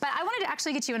stuff. But I wanted to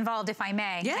actually get you involved, if I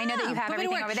may. Yeah, I know that you have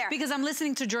everything over there. Because I'm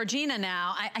listening to Georgina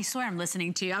now. I swear I'm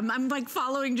listening to you. I'm like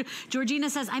following. Georgina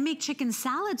says, I make chicken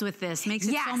salads with this. Makes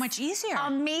it so much easier.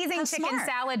 Amazing chicken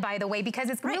salad, by the way, because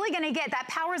it's really going to get, that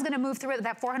power is going to move through it,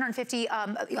 that 450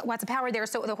 watts of power there,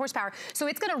 so the horsepower. So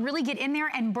it's going to really get in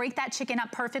there and break that chicken up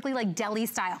perfectly, like deli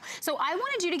style. So I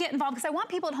wanted you to get involved because I want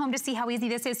people at home to see how easy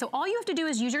this is. So all you have to do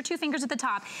is use your 2 fingers at the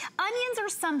top. Onions are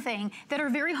something that are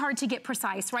very hard to get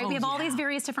precise, right? We have all these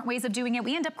various different ways of doing it.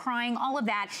 We end up crying, all of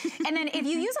that. And then if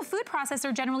you use a food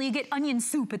processor, generally you get onion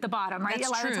soup at the bottom, right? That's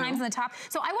a lot true. of times on the top.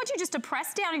 So I want you just to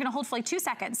press down. You're gonna hold for like 2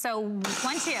 seconds. So 1,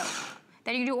 2.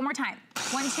 Then you can do it one more time.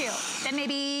 1, 2. Then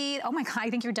maybe, oh my God,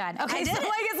 I think you're done. Okay, so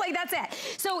I guess like that's it.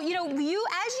 So, you know, as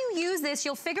you use this,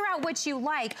 you'll figure out what you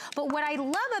like. But what I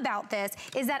love about this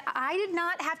is that I did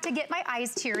not have to get my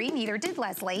eyes teary, neither did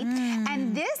Leslie.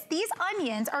 And these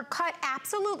onions are cut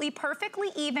absolutely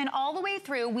perfectly even all the way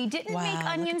through. We didn't make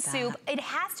onion soup. It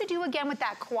has to do again with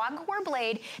that quad core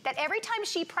blade that every time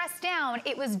she pressed down,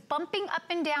 it was bumping up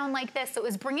and down like this. So it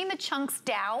was bringing the chunks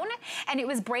down and it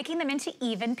was breaking them into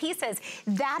even pieces.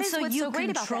 That is what's so great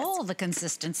about this. So you control the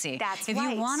consistency. That's right. If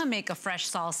you want to make a fresh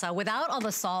salsa without all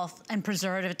the salt and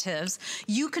preservatives,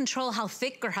 you control how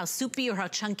thick or how soupy or how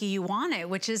chunky you want it,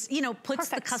 which is, you know, puts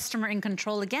the customer in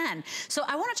control again. So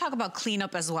I want to talk about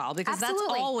cleanup as well, because that's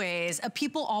always,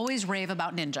 people always rave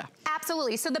about Ninja.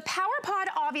 Absolutely. So the Power Pod,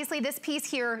 obviously this piece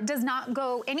here does not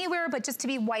go anywhere but just to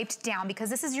be wiped down because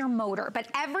this is your motor, but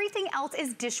everything else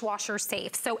is dishwasher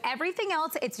safe. So everything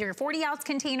else, it's your 40-ounce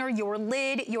container, your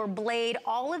lid, your blade,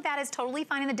 all of that is totally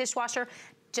fine in the dishwasher.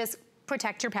 Just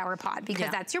protect your Power Pod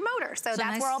because that's your motor. So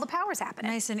that's where all the power's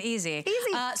happening. Nice and easy.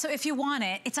 Easy. So if you want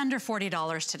it, it's under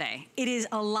 $40 today. It is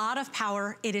a lot of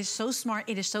power. It is so smart.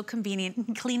 It is so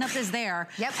convenient. Cleanup is there.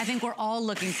 Yep. I think we're all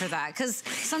looking for that because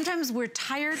sometimes we're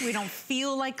tired. We don't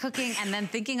feel like cooking. And then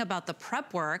thinking about the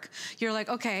prep work, you're like,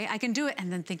 okay, I can do it.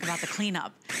 And then think about the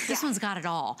cleanup. This one's got it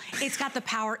all. It's got the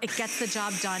power. It gets the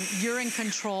job done. You're in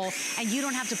control. And you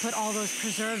don't have to put all those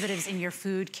preservatives in your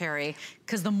food, Carrie,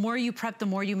 because the more you prep, the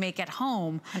more you make at home,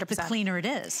 100%. The cleaner it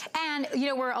is. And you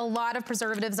know where a lot of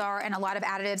preservatives are and a lot of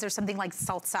additives are something like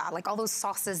salsa, like all those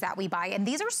sauces that we buy. And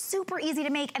these are super easy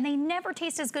to make and they never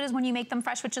taste as good as when you make them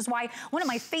fresh, which is why one of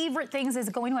my favorite things is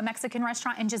going to a Mexican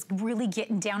restaurant and just really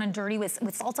getting down and dirty with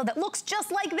salsa that looks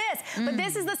just like this. But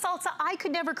this is the salsa I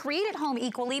could never create at home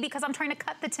equally because I'm trying to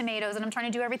cut the tomatoes and I'm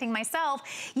trying to do everything myself.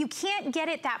 You can't get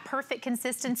it that perfect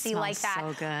consistency like that.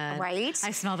 So good. Right?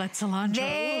 I smell that cilantro.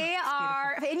 They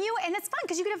are, and it's fun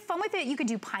because you can have fun with it. You could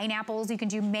do pineapples, you can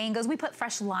do mangoes. We put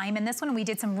fresh lime in this one and we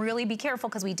did some really, be careful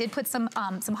because we did put some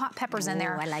hot peppers in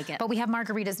there. I like it. But we have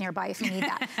margaritas nearby if you need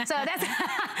that. So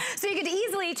that's, so you could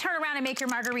easily turn around and make your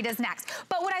margaritas next.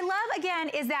 But what I love again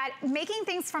is that making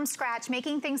things from scratch,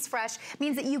 making things fresh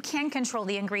means that you can control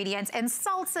the ingredients, and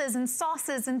salsas and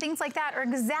sauces and things like that are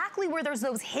exactly where there's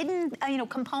those hidden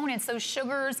components, those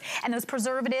sugars and those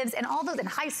preservatives and all those, and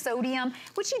high sodium,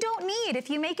 which you don't need if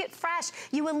you make it fresh.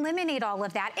 You eliminate all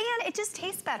of that, and it just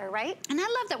tastes better, right? And I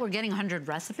love that we're getting 100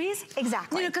 recipes.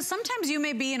 Exactly. You know, because sometimes you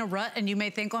may be in a rut and you may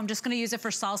think, oh, I'm just gonna use it for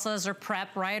salsas or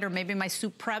prep, right? Or maybe my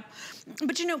soup prep.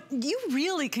 But you know, you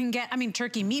really can get, I mean,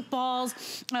 turkey meatballs,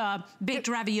 baked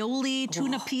ravioli,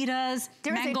 tuna pitas,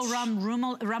 mango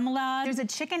remoulade. There's a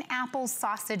chicken apple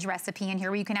sausage recipe in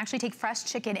here where you can actually take fresh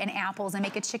chicken and apples and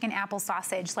make a chicken apple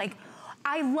sausage. Like,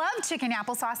 I love chicken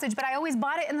apple sausage, but I always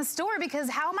bought it in the store because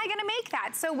how am I gonna make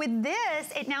that? So with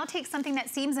this, it now takes something that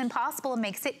seems impossible and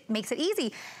makes it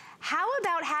easy. How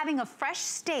about having a fresh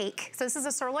steak? So this is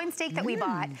a sirloin steak that we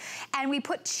bought, and we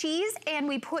put cheese and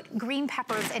we put green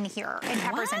peppers in here,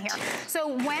 So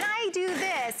when I do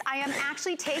this, I am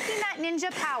actually taking that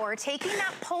ninja power, taking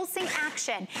that pulsing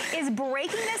action, is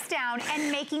breaking this down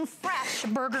and making fresh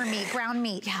burger meat, ground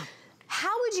meat. Yeah.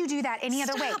 How would you do that any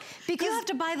other way? Because you have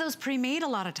to buy those pre-made a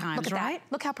lot of times, right? That.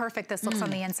 Look how perfect this looks on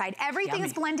the inside. Everything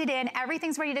is blended in,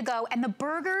 everything's ready to go, and the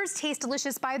burgers taste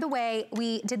delicious. By the way,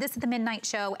 we did this at the midnight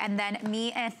show, and then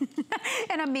me and,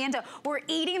 and Amanda were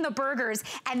eating the burgers,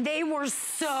 and they were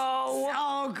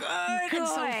so good and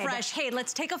so fresh. Hey,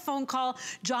 let's take a phone call.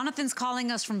 Jonathan's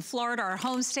calling us from Florida, our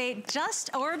home state.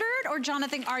 Just ordered? Or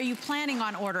Jonathan, are you planning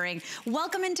on ordering?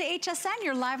 Welcome into HSN,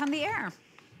 you're live on the air.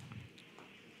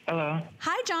 Hello.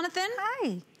 Hi, Jonathan.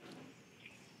 Hi.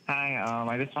 Hi,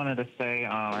 I just wanted to say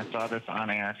I saw this on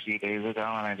air a few days ago,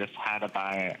 and I just had to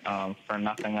buy it for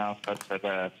nothing else but for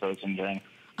the frozen drink.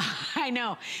 I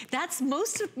know. That's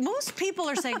most people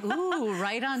are saying, ooh,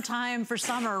 right on time for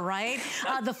summer, right?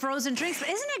 The frozen drinks. But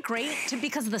isn't it great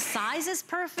because the size is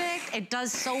perfect? It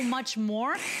does so much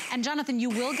more. And Jonathan, you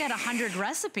will get 100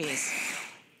 recipes.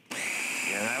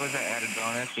 Yeah, that was an added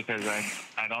bonus because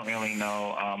I don't really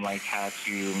know like how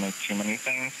to make too many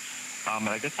things. But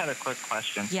I just had a quick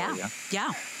question for you.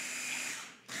 Yeah.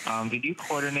 Did you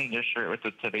coordinate your shirt with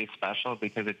the Today Special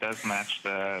because it does match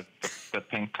the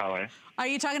pink color? Are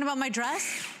you talking about my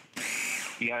dress?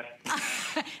 Yes.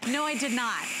 No, I did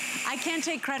not. I can't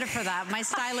take credit for that. My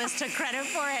stylist took credit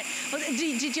for it.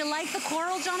 Did you like the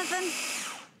coral, Jonathan?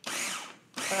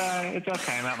 It's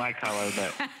okay, not my color,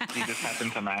 but you just happen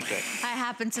to match it. I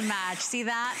happen to match. See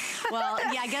that? Well,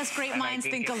 yeah, I guess great minds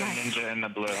think alike. Ninja in the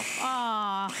blue.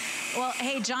 Aw. Well,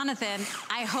 hey, Jonathan,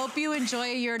 I hope you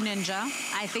enjoy your ninja.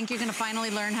 I think you're gonna finally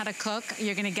learn how to cook.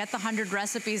 You're gonna get the 100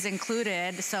 recipes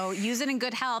included, so use it in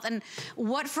good health. And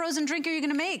what frozen drink are you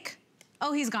gonna make?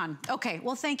 Oh, he's gone. Okay,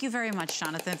 well, thank you very much,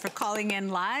 Jonathan, for calling in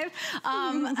live.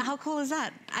 How cool is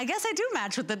that? I guess I do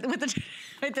match with the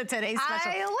Today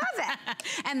Special. I love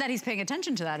it. And that he's paying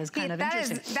attention to that is kind of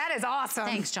interesting. That is awesome.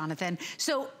 Thanks, Jonathan.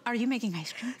 So, are you making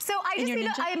ice cream? So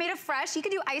I made a fresh. You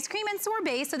could do ice cream and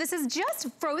sorbet. So this is just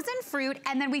frozen fruit,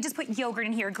 and then we just put yogurt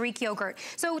in here, Greek yogurt.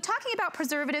 So talking about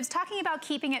preservatives, talking about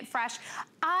keeping it fresh,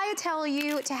 I tell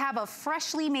you to have a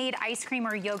freshly made ice cream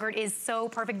or yogurt is so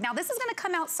perfect. Now this is gonna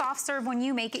come out soft serve when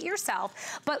you make it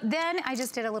yourself, but then I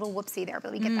just did a little whoopsie there,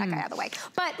 but we get that guy out of the way.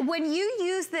 But when you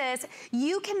use this,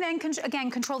 you can then,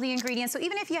 again, control the ingredients. So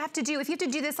even if you have to do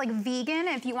this like vegan,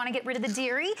 if you wanna get rid of the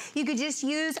dairy, you could just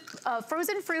use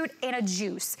frozen fruit and a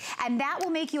juice, and that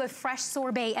will make you a fresh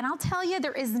sorbet. And I'll tell you,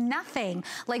 there is nothing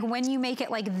like when you make it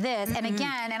like this, and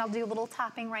again, and I'll do a little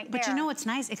topping right there. But you know what's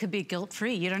nice? It could be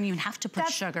guilt-free. You don't even have to put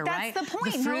sugar, right? That's the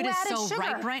point. The fruit is so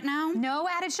ripe right now. No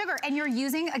added sugar. And you're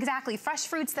using, exactly, fresh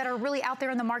fruits that are really out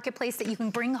there in the marketplace that you can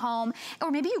bring home.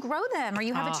 Or maybe you grow them, or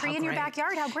you have a tree in your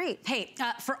backyard. How great. Hey,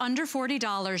 for under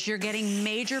 $40, you're getting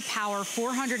major power,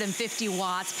 450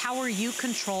 watts, power you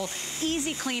control,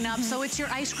 easy cleanup. So it's your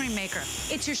ice cream maker.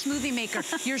 It's your smoothie maker,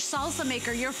 your salsa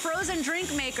maker, your frozen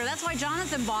drink maker. That's why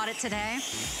Jonathan bought it today.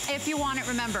 If you want it,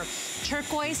 remember,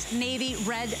 turquoise, navy,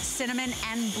 red, cinnamon,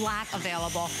 and black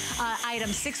available. Item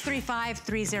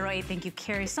 635308. Thank you,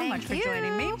 Carrie, so much for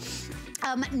joining me.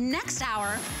 Next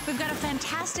hour, we've got a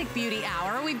fantastic beauty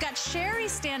hour. We've got Sherry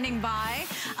standing by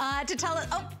to tell us,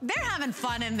 oh, they're having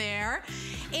fun in there.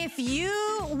 If you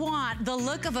want the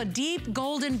look of a deep,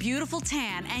 golden, beautiful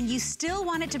tan, and you still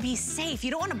want it to be safe, you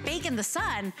don't want to bake in the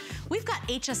sun, we've got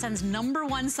HSN's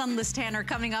 #1 sunless tanner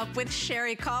coming up with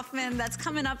Sherry Kaufman. That's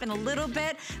coming up in a little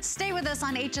bit. Stay with us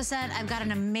on HSN. I've got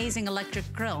an amazing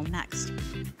electric grill next.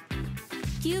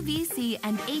 QVC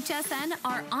and HSN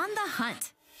are on the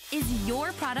hunt. Is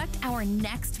your product our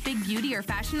next big beauty or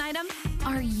fashion item?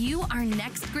 Are you our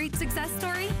next great success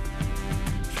story?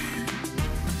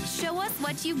 Show us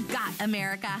what you got,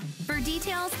 America. For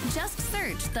details, just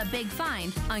search The Big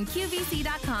Find on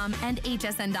QVC.com and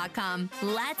HSN.com.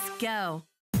 Let's go.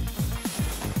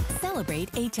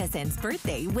 Celebrate HSN's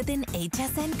birthday with an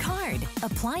HSN card.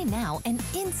 Apply now and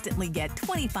instantly get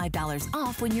 $25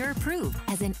 off when you're approved.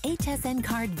 As an HSN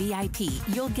card VIP,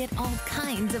 you'll get all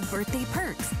kinds of birthday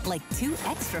perks, like 2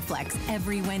 extra flex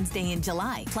every Wednesday in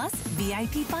July, plus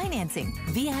VIP financing,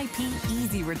 VIP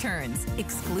easy returns,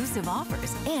 exclusive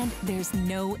offers, and there's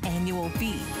no annual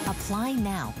fee. Apply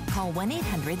now. Call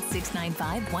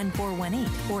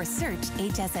 1-800-695-1418 or search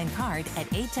HSN card at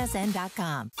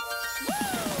hsn.com.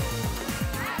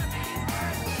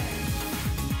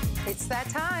 It's that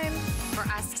time for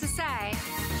us to say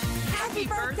happy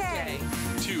birthday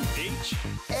to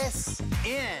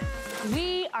HSN.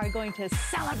 We are going to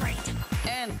celebrate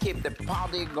and keep the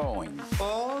party going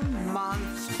all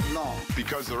month long.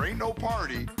 Because there ain't no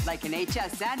party like an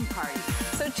HSN party.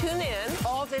 So tune in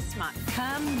all this month.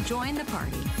 Come join the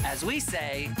party as we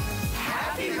say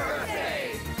happy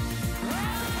birthday.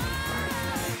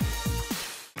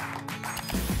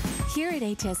 Here at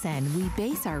HSN, we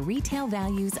base our retail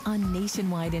values on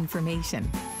nationwide information.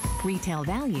 Retail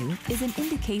value is an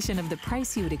indication of the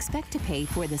price you would expect to pay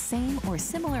for the same or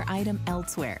similar item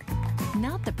elsewhere,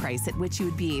 not the price at which you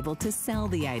would be able to sell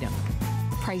the item.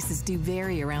 Prices do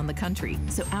vary around the country,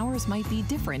 so ours might be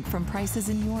different from prices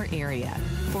in your area.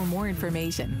 For more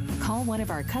information, call one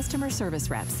of our customer service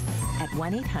reps at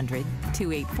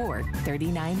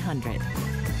 1-800-284-3900.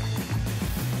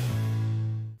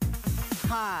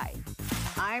 Hi,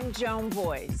 I'm Joan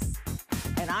Boyce,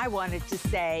 and I wanted to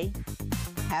say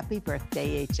happy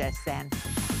birthday, HSN.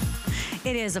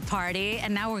 It is a party,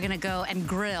 and now we're gonna go and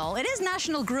grill. It is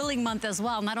National Grilling Month as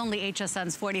well, not only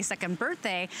HSN's 42nd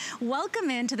birthday.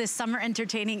 Welcome into this summer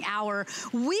entertaining hour.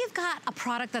 We've got a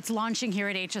product that's launching here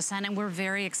at HSN, and we're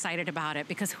very excited about it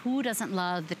because who doesn't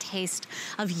love the taste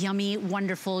of yummy,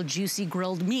 wonderful, juicy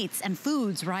grilled meats and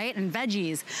foods, right? And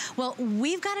veggies. Well,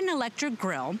 we've got an electric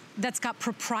grill that's got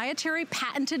proprietary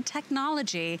patented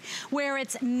technology where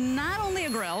it's not only a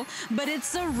grill, but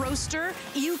it's a roaster.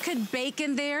 You could bake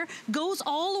in there, goes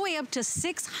all the way up to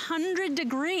 600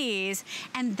 degrees,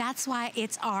 and that's why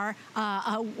it's our,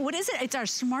 what is it? It's our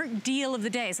smart deal of the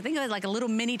day. So think of it like a little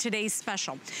mini today's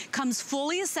special. Comes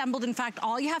fully assembled. In fact,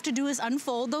 all you have to do is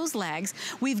unfold those legs.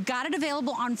 We've got it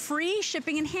available on free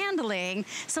shipping and handling.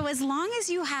 So as long as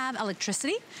you have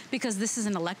electricity, because this is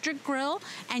an electric grill,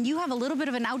 and you have a little bit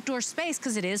of an outdoor space,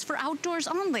 because it is for outdoors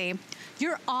only,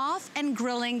 you're off and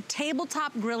grilling,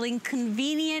 tabletop grilling,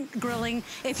 convenient grilling.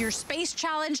 If you're space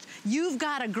challenged, you've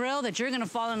got a grill that you're gonna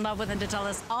fall in love with, and to tell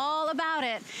us all about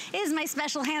it is my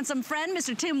special handsome friend,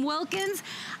 Mr. Tim Wilkins.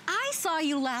 I saw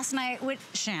you last night with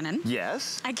Shannon.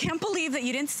 Yes. I can't believe that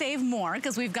you didn't save more,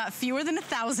 because we've got fewer than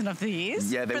 1,000 of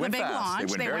these. Yeah, they for went the big fast.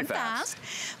 launch. They went very fast.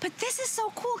 But this is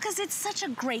so cool because it's such a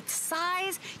great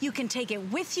size. You can take it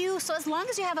with you. So as long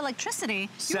as you have electricity,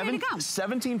 you're ready to go.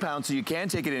 17 pounds, so you can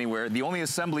take it anywhere. The only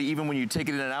assembly, even when you take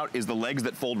it in and out, is the legs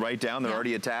that fold right down. They're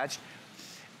already attached.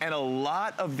 And a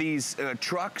lot of these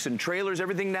trucks and trailers,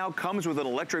 everything now comes with an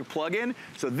electric plug-in.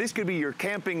 So this could be your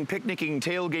camping, picnicking,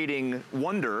 tailgating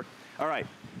wonder. All right,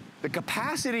 the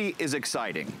capacity is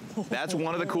exciting. That's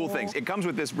one of the cool things. It comes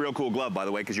with this real cool glove, by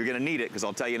the way, because you're gonna need it, because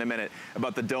I'll tell you in a minute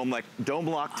about the dome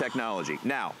lock technology.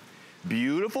 Now,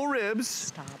 beautiful ribs.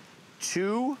 Stop.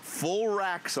 2 full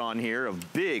racks on here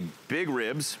of big, big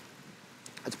ribs.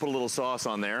 Let's put a little sauce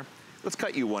on there. Let's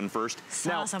cut you one first.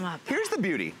 Sauce them up. Here's the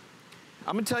beauty.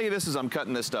 I'm gonna tell you this as I'm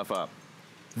cutting this stuff up.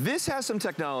 This has some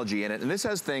technology in it, and this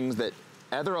has things that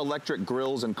other electric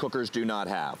grills and cookers do not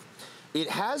have. It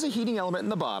has a heating element in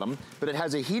the bottom, but it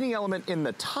has a heating element in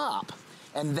the top,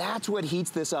 and that's what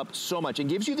heats this up so much. It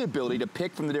gives you the ability to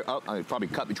pick from the, oh, I probably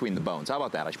cut between the bones. How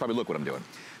about that? I should probably look what I'm doing.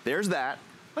 There's that.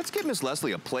 Let's give Miss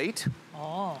Leslie a plate.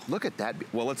 Oh. Look at that.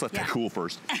 Well, let's let that cool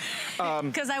first.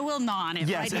 Because I will gnaw on it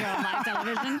right here on live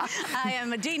television. I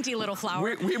am a dainty little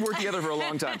flower. We've worked together for a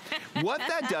long time. What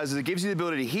that does is it gives you the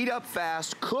ability to heat up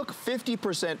fast, cook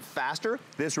 50% faster.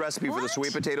 This recipe for the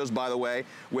sweet potatoes, by the way,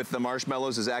 with the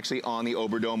marshmallows is actually on the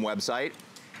Oberdome website.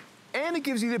 And it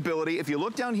gives you the ability, if you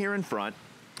look down here in front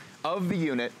of the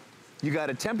unit, you got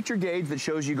a temperature gauge that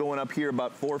shows you going up here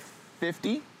about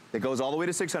 450. That goes all the way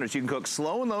to 600. So you can cook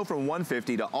slow and low from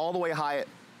 150 to all the way high at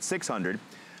 600.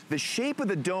 The shape of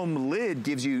the dome lid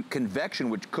gives you convection,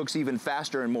 which cooks even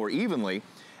faster and more evenly.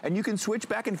 And you can switch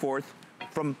back and forth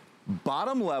from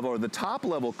bottom level or the top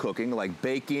level cooking, like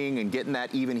baking and getting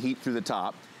that even heat through the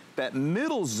top. That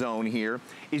middle zone here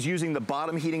is using the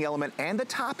bottom heating element and the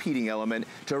top heating element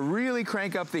to really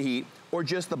crank up the heat, or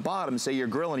just the bottom. Say you're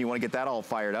grilling, you want to get that all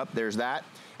fired up. There's that.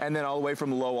 And then all the way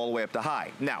from low all the way up to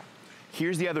high. Now,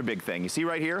 here's the other big thing. You see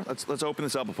right here? Let's open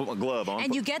this up and put my glove on.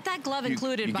 And you get that glove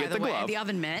included, by the way, the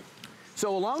oven mitt.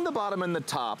 So along the bottom and the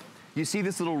top, you see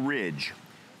this little ridge.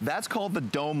 That's called the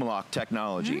dome lock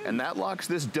technology, and that locks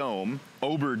this dome,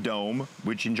 Oberdome,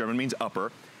 which in German means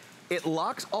upper. It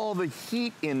locks all the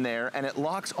heat in there, and it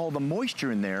locks all the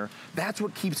moisture in there. That's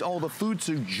what keeps all the food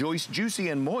so juicy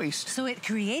and moist. So it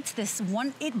creates this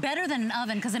better than an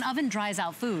oven, because an oven dries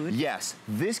out food. Yes,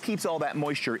 this keeps all that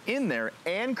moisture in there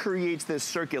and creates this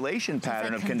circulation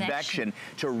pattern of convection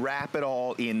to wrap it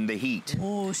all in the heat.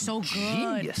 Oh, so good.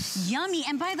 Genius. Yummy.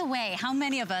 And by the way, how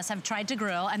many of us have tried to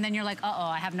grill and then you're like, uh-oh,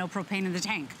 I have no propane in the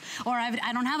tank. Or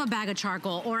I don't have a bag of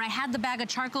charcoal. Or I had the bag of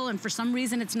charcoal and for some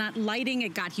reason it's not lighting,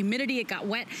 it got humidity, it got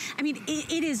wet. I mean,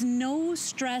 it is no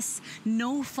stress,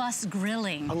 no fuss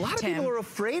grilling. A lot of people are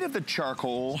afraid of the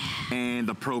charcoal and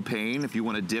the propane. If you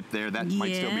want to dip there, that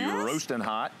might still be roasting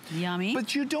hot. Yummy.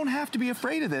 But you don't have to be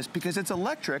afraid of this because it's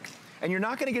electric. And you're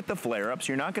not going to get the flare-ups.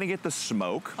 You're not going to get the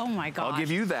smoke. Oh, my gosh. I'll give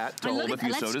you that to hold if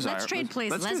you so desire. Let's trade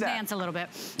places. Let's dance a little bit.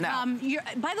 Now,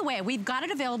 by the way, we've got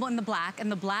it available in the black,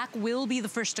 and the black will be the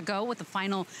first to go with the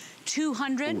final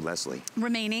 200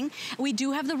 remaining. We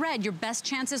do have the red. Your best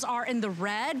chances are in the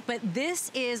red, but this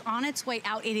is on its way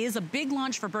out. It is a big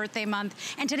launch for birthday month,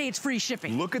 and today it's free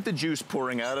shipping. Look at the juice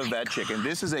pouring out of that chicken.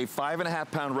 This is a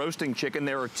 5.5-pound roasting chicken.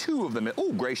 There are 2 of them.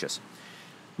 Oh, gracious.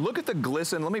 Look at the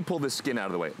glisten. Let me pull this skin out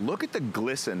of the way. Look at the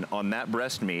glisten on that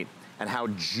breast meat and how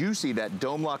juicy that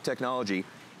dome lock technology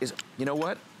is. You know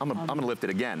what? I'm gonna lift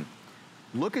it again.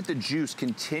 Look at the juice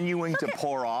continuing to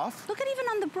pour off. Look at even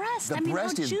on the breast. The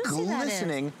breast is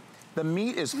glistening. The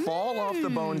meat is fall off the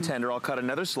bone tender. I'll cut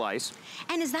another slice.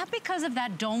 And is that because of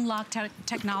that dome lock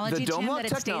technology, Tim, that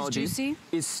it stays juicy?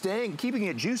 Is keeping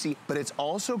it juicy, but it's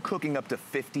also cooking up to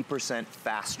 50%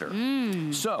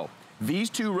 faster. So,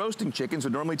 these 2 roasting chickens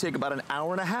would normally take about an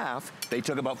hour and a half. They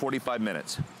took about 45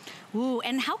 minutes. Ooh,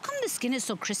 and how come the skin is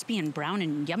so crispy and brown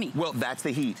and yummy? Well, that's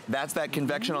the heat. That's that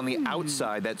convection on the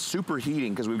outside, that's superheating,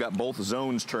 because we've got both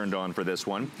zones turned on for this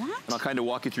one. What? And I'll kind of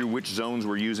walk you through which zones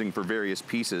we're using for various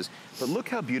pieces. But look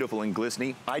how beautiful and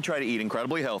glistening. I try to eat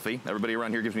incredibly healthy. Everybody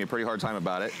around here gives me a pretty hard time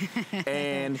about it.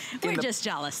 And we're just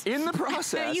jealous. In the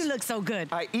process, you look so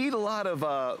good. I eat a lot of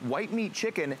white meat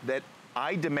chicken that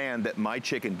I demand that my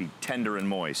chicken be tender and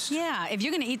moist. Yeah, if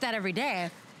you're gonna eat that every day,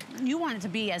 you want it to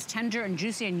be as tender and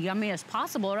juicy and yummy as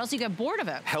possible, or else you get bored of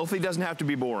it. Healthy doesn't have to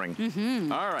be boring.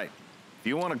 All right, if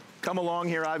you want to come along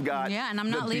here, I've got and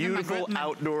I'm not leaving beautiful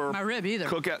outdoor my rib either.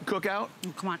 Cookout.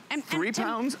 Oh, come on. And 3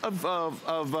 pounds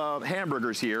of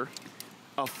hamburgers here,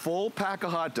 a full pack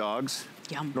of hot dogs.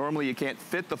 Yum. Normally you can't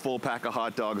fit the full pack of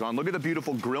hot dogs on. Look at the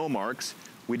beautiful grill marks.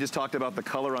 We just talked about the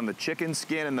color on the chicken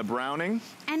skin and the browning.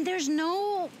 And there's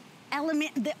no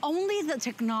element, only the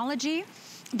technology.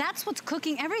 That's what's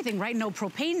cooking everything, right? No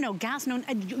propane, no gas,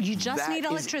 you just need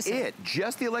electricity. That is it,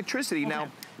 just the electricity. Okay.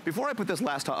 Now, before I put this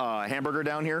last hamburger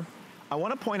down here, I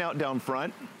want to point out down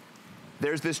front,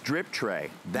 there's this drip tray.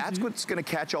 That's what's gonna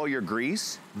catch all your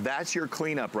grease. That's your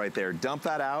cleanup right there. Dump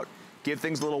that out, give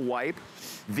things a little wipe.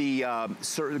 The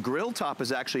grill top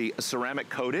is actually ceramic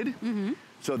coated.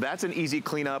 So that's an easy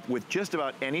cleanup with just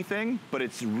about anything, but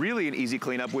it's really an easy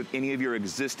cleanup with any of your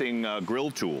existing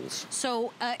grill tools.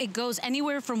 So it goes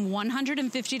anywhere from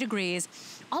 150 degrees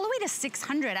all the way to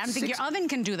 600. I don't think your oven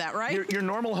can do that, right? Your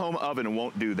normal home oven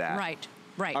won't do that. Right.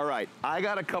 Right. All right, I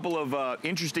got a couple of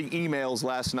interesting emails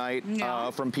last night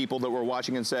from people that were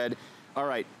watching and said, all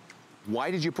right,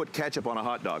 why did you put ketchup on a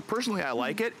hot dog? Personally, I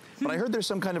like it, but I heard there's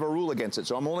some kind of a rule against it,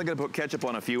 so I'm only gonna put ketchup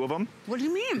on a few of them. What do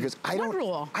you mean? Because what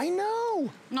rule? I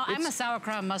know. No, I'm a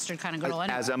sauerkraut and mustard kind of girl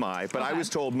anyway. As am I, but I was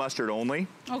told mustard only.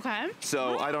 Okay.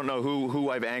 So I don't know who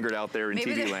I've angered out there in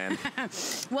TV land.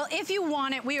 Well, if you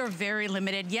want it, we are very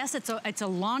limited. Yes, it's a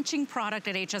launching product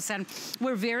at HSN.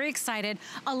 We're very excited.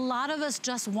 A lot of us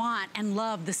just want and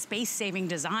love the space-saving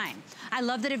design. I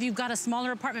love that if you've got a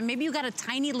smaller apartment, maybe you've got a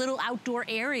tiny little outdoor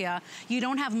area, you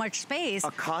don't have much space.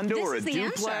 A condo or a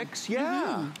duplex,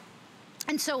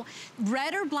 And so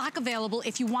red or black available.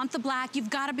 If you want the black,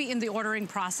 you've got to be in the ordering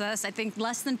process. I think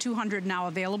less than 200 now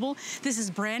available. This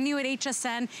is brand new at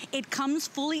HSN. It comes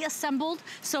fully assembled.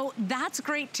 So that's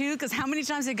great too, because how many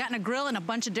times they've gotten a grill in a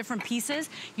bunch of different pieces?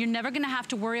 You're never going to have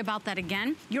to worry about that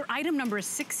again. Your item number is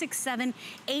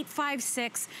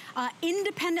 667856.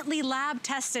 Independently lab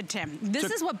tested, Tim. This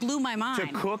is what blew my mind.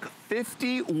 To cook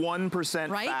 51%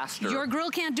 faster. Your grill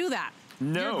can't do that.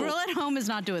 No. Your grill at home is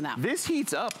not doing that. This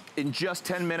heats up in just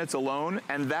 10 minutes alone,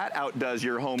 and that outdoes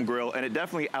your home grill, and it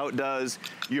definitely outdoes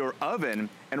your oven.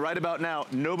 And right about now,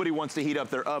 nobody wants to heat up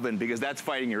their oven because that's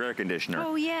fighting your air conditioner.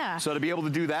 Oh, yeah. So to be able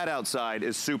to do that outside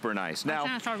is super nice.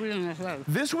 Now, start reading this way.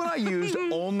 This one I used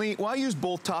I used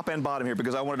both top and bottom here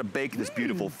because I wanted to bake this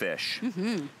beautiful fish.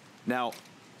 Now,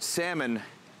 salmon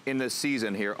in this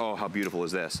season here, oh, how beautiful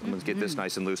is this? I'm gonna get this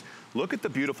nice and loose. Look at the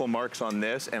beautiful marks on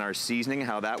this and our seasoning,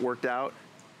 how that worked out.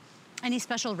 Any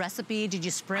special recipe? Did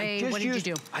you spray? What did you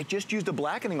do? I just used a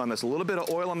blackening on this. A little bit of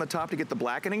oil on the top to get the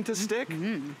blackening to stick.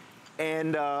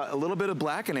 And a little bit of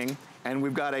blackening. And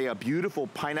we've got a beautiful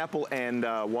pineapple and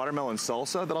watermelon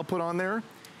salsa that I'll put on there.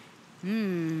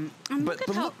 And look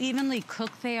at how evenly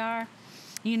cooked they are.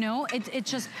 You know,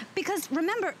 it's just, because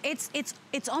remember,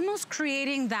 it's almost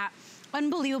creating that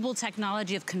unbelievable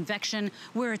technology of convection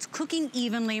where it's cooking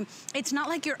evenly. It's not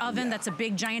like your oven that's a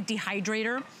big giant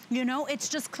dehydrator, you know? It's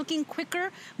just cooking quicker,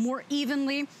 more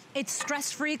evenly. It's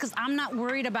stress-free because I'm not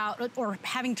worried about or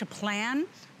having to plan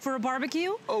for a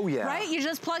barbecue. Oh yeah. Right? You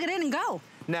just plug it in and go.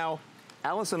 Now,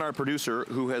 Allison, our producer,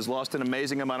 who has lost an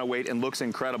amazing amount of weight and looks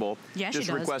incredible, just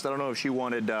request, I don't know if she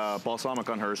wanted balsamic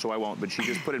on her, so I won't, but she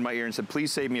just put in my ear and said,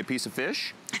 please save me a piece of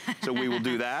fish. So we will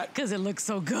do that. Because it looks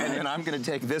so good. And then I'm gonna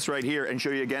take this right here and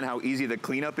show you again how easy the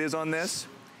cleanup is on this.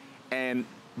 And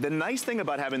the nice thing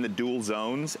about having the dual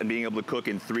zones and being able to cook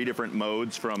in 3 different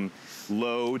modes, from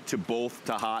low to both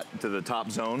to hot to the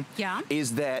top zone,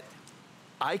 is that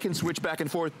I can switch back and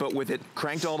forth, but with it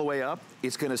cranked all the way up,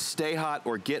 it's gonna stay hot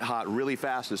or get hot really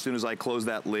fast as soon as I close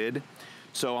that lid.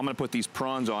 So I'm gonna put these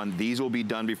prawns on. These will be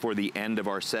done before the end of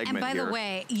our segment here. And by the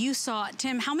way, you saw,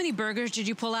 Tim, how many burgers did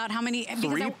you pull out? How many?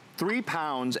 3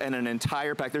 pounds and an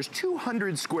entire pack. There's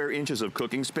 200 square inches of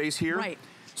cooking space here. Right.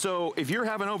 So if you're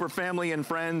having over family and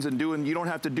friends and you don't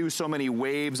have to do so many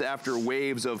waves after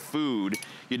waves of food.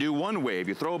 You do one wave,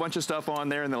 you throw a bunch of stuff on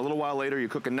there, and then a little while later you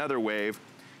cook another wave.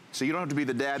 So you don't have to be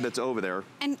the dad that's over there.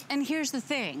 And here's the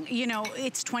thing, you know,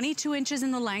 it's 22 inches in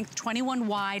the length, 21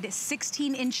 wide,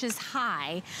 16 inches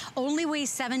high, only weighs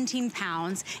 17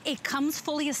 pounds. It comes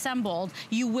fully assembled.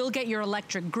 You will get your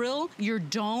electric grill, your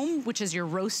dome, which is your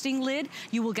roasting lid.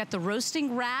 You will get the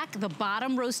roasting rack, the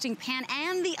bottom roasting pan,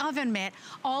 and the oven mitt.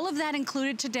 All of that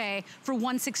included today for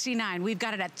 $169. We've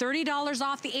got it at $30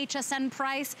 off the HSN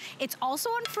price. It's also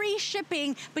on free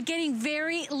shipping, but getting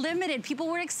very limited. People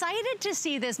were excited to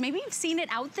see this. Maybe you've seen it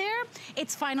out there.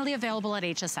 It's finally available at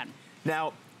HSN.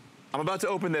 Now, I'm about to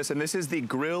open this, and this is the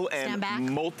grill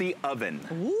and multi-oven.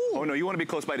 Oh no, you want to be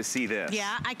close by to see this.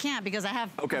 Yeah, I can't because I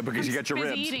have. Okay, because you got your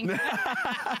ribs. Eating.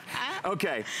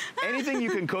 Okay, anything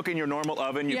you can cook in your normal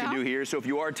oven, you can do here. So if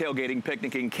you are tailgating,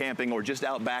 picnicking, camping, or just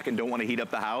out back and don't want to heat up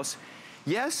the house,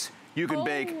 yes, you can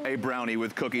bake a brownie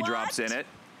with cookie drops in it.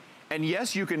 And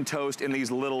yes, you can toast in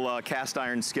these little cast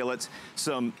iron skillets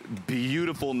some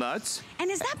beautiful nuts. And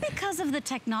is that because of the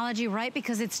technology, right?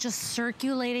 Because it's just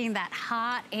circulating that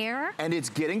hot air? And it's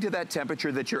getting to that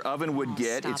temperature that your oven would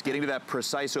get. It's getting to that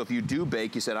precise. So if you do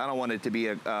bake, you said, I don't want it to be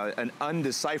an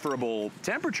undecipherable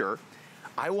temperature.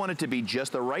 I want it to be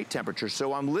just the right temperature.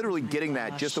 So I'm literally getting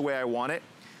that just the way I want it.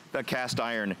 The cast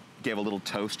iron gave a little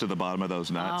toast to the bottom of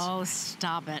those nuts. Oh,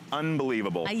 stop it.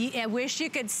 Unbelievable. I wish you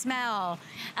could smell.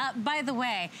 By the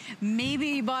way, maybe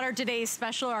you bought our today's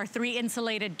special, our 3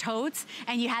 insulated totes,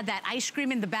 and you had that ice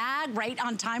cream in the bag right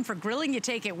on time for grilling. You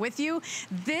take it with you.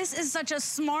 This is such a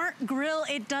smart grill.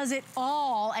 It does it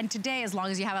all. And today, as long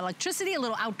as you have electricity, a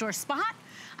little outdoor spot,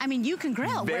 I mean, you can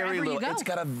grill wherever you go. It's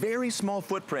got a very small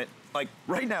footprint. Like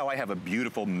right now, I have a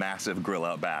beautiful, massive grill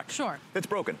out back. Sure. It's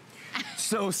broken.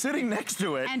 So sitting next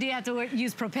to it. And do you have to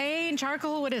use propane,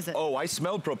 charcoal? What is it? Oh, I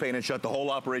smelled propane and shut the whole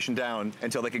operation down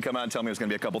until they could come out and tell me it was gonna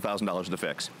be a couple $1,000s to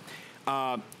fix.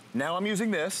 Now I'm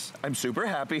using this. I'm super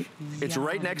happy. It's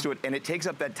right next to it, and it takes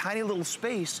up that tiny little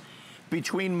space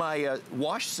between my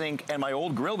wash sink and my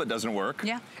old grill that doesn't work.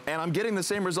 Yeah. And I'm getting the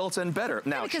same results and better.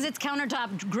 Now, because it's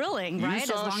countertop grilling, right? As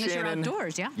long as you're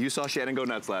outdoors, You saw Shannon go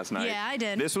nuts last night. Yeah, I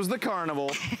did. This was the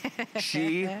carnival.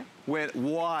 She went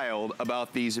wild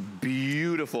about these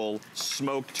beautiful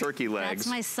smoked turkey legs. That's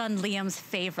my son Liam's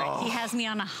favorite. Oh. He has me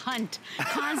on a hunt,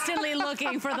 constantly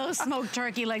looking for those smoked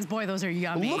turkey legs. Boy, those are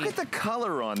yummy. Look at the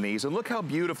color on these, and look how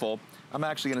beautiful. I'm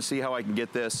actually gonna see how I can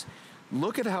get this.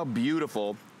 Look at how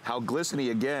beautiful. How glistening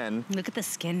again. Look at the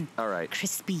skin. All right.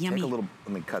 Crispy, yummy. Take a little,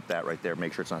 let me cut that right there,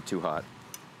 make sure it's not too hot.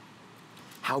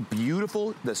 How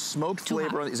beautiful the smoked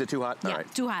flavor. Is it too hot? Yeah, all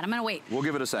right. Too hot. I'm gonna wait. We'll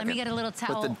give it a second. Let me get a little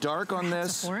towel. But the dark on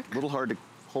this, a little hard to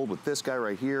hold with this guy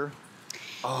right here.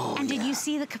 Oh, and did you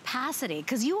see the capacity?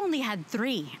 Because you only had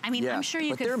 3. I mean, I'm sure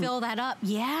you could fill that up.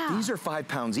 Yeah. These are 5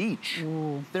 pounds each.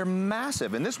 Ooh. They're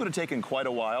massive, and this would have taken quite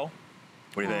a while.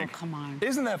 What do you think? Oh, come on.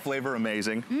 Isn't that flavor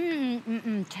amazing?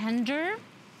 Tender.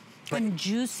 And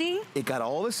juicy. It got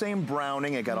all the same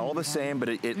browning, it got all the same, but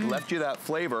it left you that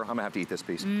flavor. I'm gonna have to eat this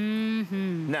piece.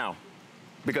 Now,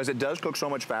 because it does cook so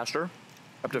much faster,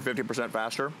 up to 50%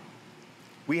 faster,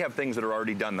 we have things that are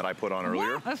already done that I put on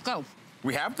earlier. Yeah, let's go.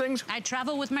 We have things? I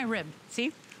travel with my rib,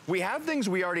 see? we have things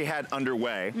we already had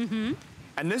underway.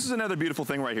 And this is another beautiful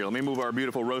thing right here. Let me move our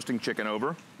beautiful roasting chicken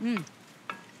over.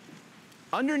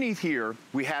 Underneath here,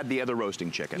 we had the other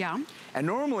roasting chicken. Yeah. And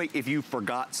normally, if you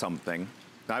forgot something,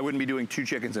 I wouldn't be doing 2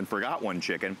 chickens and forgot 1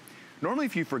 chicken. Normally,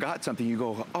 if you forgot something, you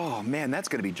go, oh man, that's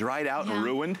gonna be dried out and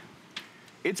ruined.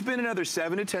 It's been another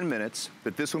 7 to 10 minutes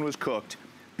that this one was cooked.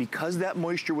 Because that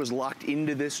moisture was locked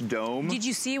into this dome. Did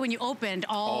you see when you opened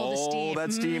all the steam? All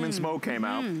that steam and smoke came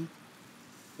out.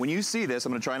 When you see this,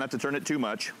 I'm gonna try not to turn it too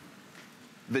much.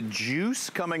 The juice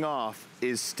coming off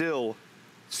is still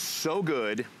so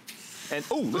good. And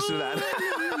oh, listen to that.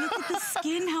 Look at the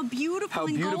skin, how beautiful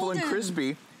and beautiful golden. and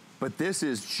crispy. But this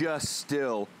is just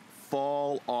still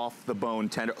fall off the bone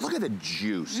tender. Look at the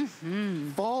juice.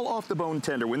 Fall off the bone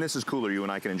tender. When this is cooler, you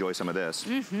and I can enjoy some of this.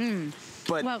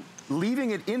 But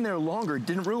leaving it in there longer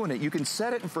didn't ruin it. You can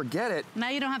set it and forget it. Now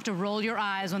you don't have to roll your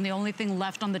eyes when the only thing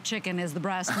left on the chicken is the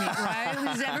breast meat, right?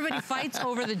 Because everybody fights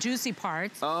over the juicy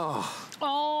parts.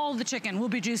 All the chicken will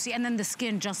be juicy, and then the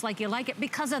skin just like you like it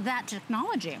because of that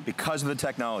technology. Because of the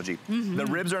technology. The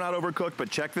ribs are not overcooked, but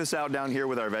check this out down here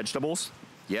with our vegetables.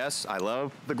 Yes, I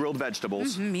love the grilled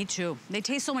vegetables. Me too. They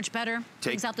taste so much better.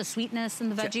 Takes out the sweetness in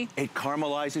the veggie. It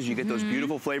caramelizes. You get those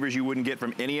beautiful flavors you wouldn't get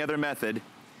from any other method.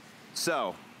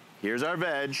 So, here's our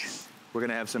veg. We're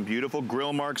gonna have some beautiful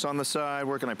grill marks on the side.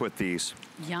 Where can I put these?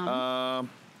 Yum. I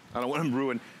don't want to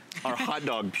ruin our hot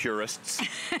dog purists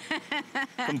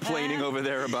complaining over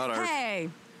there about our... Hey.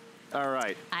 All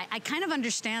right. I kind of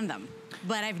understand them,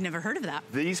 but I've never heard of that.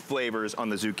 These flavors on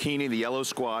the zucchini, the yellow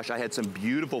squash, I had some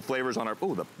beautiful flavors on our,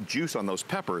 the juice on those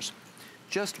peppers.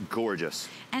 Just gorgeous.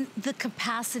 And the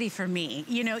capacity for me,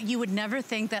 you know, you would never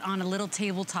think that on a little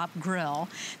tabletop grill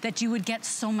that you would get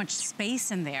so much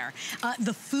space in there.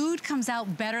 The food comes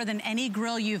out better than any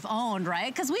grill you've owned,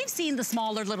 right? Because we've seen the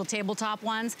smaller little tabletop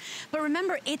ones, but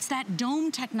remember, it's that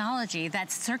dome technology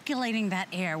that's circulating that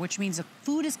air, which means the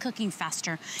food is cooking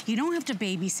faster. You don't have to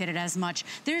babysit it as much.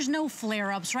 There's no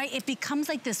flare-ups, right? It becomes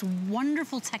like this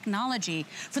wonderful technology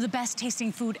for the best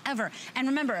tasting food ever. And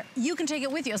remember, you can take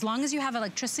it with you as long as you have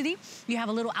electricity, you have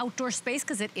a little outdoor space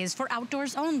because it is for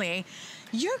outdoors only,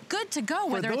 you're good to go,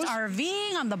 whether it's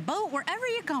RVing, on the boat, wherever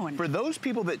you're going. For those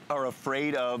people that are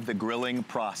afraid of the grilling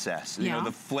process, you know,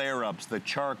 the flare-ups, the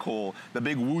charcoal, the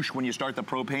big whoosh when you start the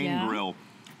propane grill,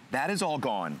 that is all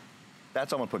gone.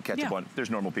 That's, I'm gonna put ketchup on. There's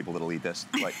normal people that'll eat this,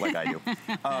 like I do.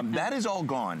 That is all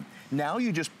gone. Now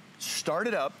you just start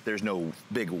it up. There's no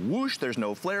big whoosh, there's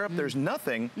no flare-up, there's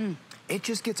nothing. It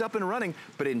just gets up and running,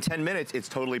 but in 10 minutes, it's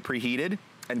totally preheated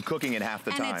and cooking in half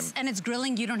the time. And it's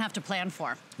grilling you don't have to plan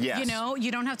for. Yes. You know,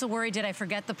 you don't have to worry, did I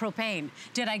forget the propane?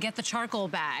 Did I get the charcoal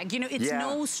bag? You know, it's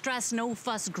no stress, no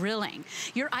fuss grilling.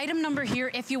 Your item number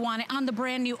here, if you want it, on the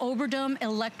brand new Oberdome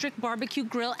electric barbecue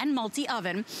grill and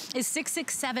multi-oven is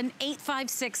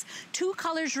 667856. 2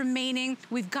 colors remaining.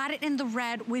 We've got it in the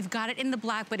red, we've got it in the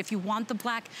black, but if you want the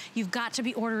black, you've got to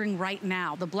be ordering right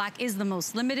now. The black is the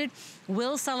most limited,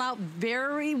 will sell out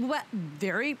very,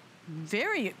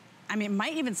 I mean, it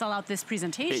might even sell out this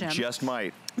presentation. It just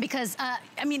might. Because,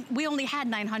 I mean, we only had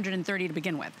 930 to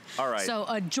begin with. All right.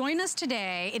 So join us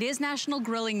today. It is National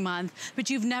Grilling Month, but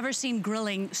you've never seen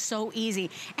grilling so easy.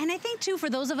 And I think, too, for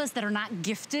those of us that are not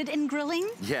gifted in grilling,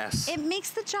 it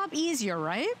makes the job easier,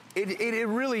 right? It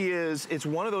really is. It's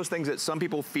one of those things that some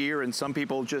people fear and some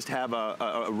people just have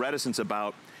a reticence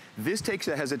about. This takes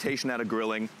a hesitation out of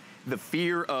grilling. The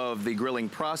fear of the grilling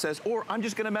process, or I'm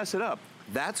just gonna mess it up.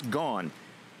 That's gone.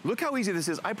 Look how easy this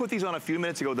is. I put these on a few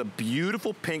minutes ago. The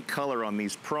beautiful pink color on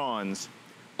these prawns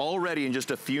already in just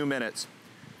a few minutes.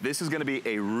 This is gonna be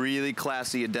a really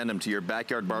classy addendum to your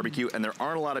backyard barbecue, and there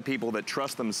aren't a lot of people that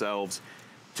trust themselves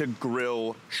to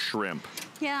grill shrimp.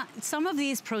 Yeah, some of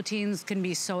these proteins can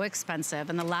be so expensive,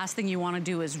 and the last thing you wanna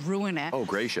do is ruin it. Oh,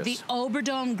 gracious. The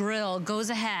Oberdome grill goes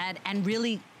ahead and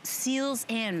really seals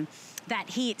in that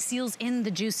heat, seals in the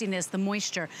juiciness, the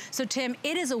moisture. So Tim,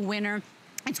 it is a winner.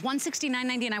 It's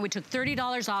 $169.99. We took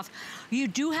 $30 off. You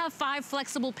do have 5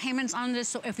 flexible payments on this,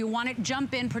 so if you want it,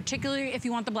 jump in, particularly if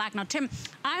you want the black. Now, Tim,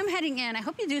 I'm heading in. I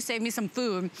hope you do save me some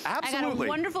food. Absolutely. I got a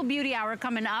wonderful beauty hour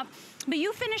coming up, but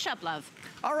you finish up, love.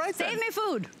 All right, Save me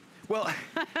food. Well,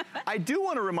 I do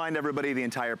want to remind everybody the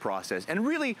entire process, and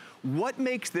really, what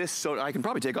makes this so, I can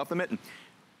probably take off the mitten.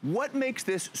 What makes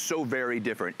this so very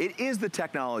different? It is the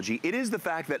technology. It is the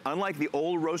fact that unlike the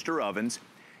old roaster ovens,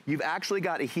 you've actually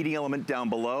got a heating element down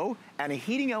below and a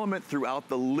heating element throughout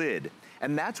the lid.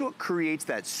 And that's what creates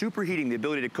that superheating, the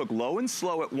ability to cook low and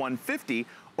slow at 150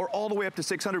 or all the way up to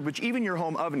 600, which even your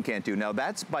home oven can't do. Now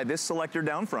that's by this selector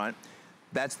down front.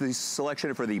 That's the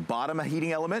selection for the bottom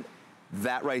heating element.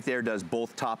 That right there does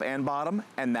both top and bottom,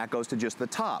 and that goes to just the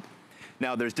top.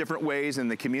 Now, there's different ways in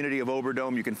the community of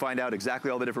Oberdome. You can find out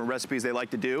exactly all the different recipes they like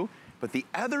to do. But the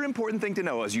other important thing to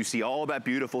know, as you see all that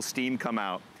beautiful steam come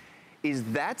out, is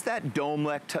that's that dome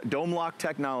lock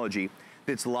technology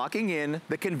that's locking in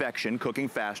the convection, cooking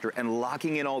faster, and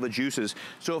locking in all the juices.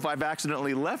 So if I've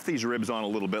accidentally left these ribs on a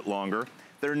little bit longer,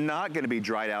 they're not gonna be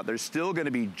dried out. They're still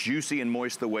gonna be juicy and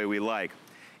moist the way we like.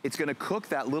 It's gonna cook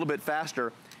that little bit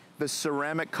faster. The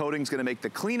ceramic coating's gonna make the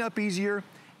cleanup easier,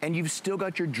 and you've still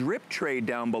got your drip tray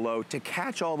down below to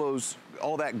catch all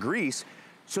that grease.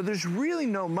 So there's really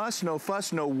no muss, no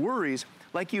fuss, no worries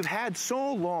like you've had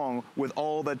so long with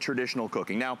all the traditional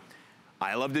cooking. Now,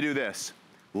 I love to do this.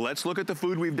 Let's look at the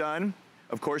food we've done.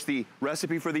 Of course, the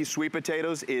recipe for these sweet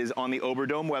potatoes is on the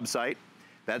Oberdome website.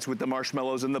 That's with the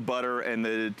marshmallows and the butter and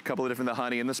the couple of different, the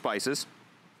honey and the spices.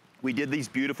 We did these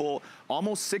beautiful,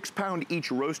 almost 6-pound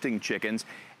each roasting chickens,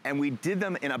 and we did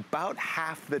them in about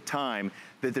half the time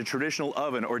that the traditional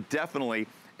oven, or definitely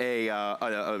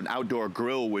an outdoor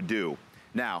grill would do.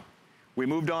 Now, we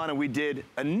moved on and we did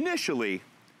 3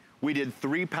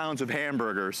 pounds of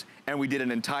hamburgers, and we did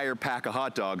an entire pack of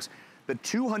hot dogs. The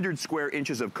 200 square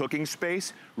inches of cooking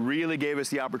space really gave us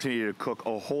the opportunity to cook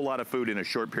a whole lot of food in a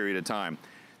short period of time.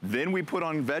 Then we put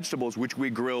on vegetables, which we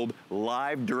grilled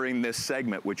live during this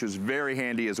segment, which was very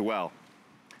handy as well.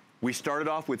 We started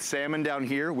off with salmon down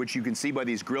here, which you can see by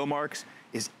these grill marks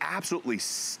is absolutely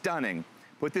stunning.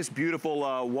 Put this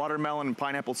beautiful watermelon and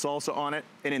pineapple salsa on it,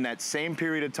 and in that same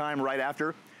period of time right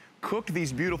after, cooked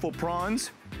these beautiful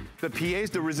prawns. The pièce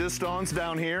de résistance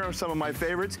down here are some of my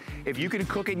favorites. If you can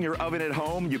cook it in your oven at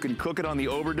home, you can cook it on the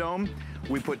Oberdome.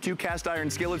 We put 2 cast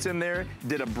iron skillets in there,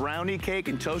 did a brownie cake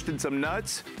and toasted some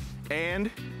nuts,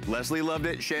 and Leslie loved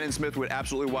it. Shannon Smith went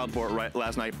absolutely wild for it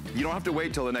last night. You don't have to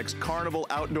wait till the next carnival,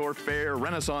 outdoor fair,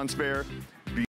 Renaissance fair.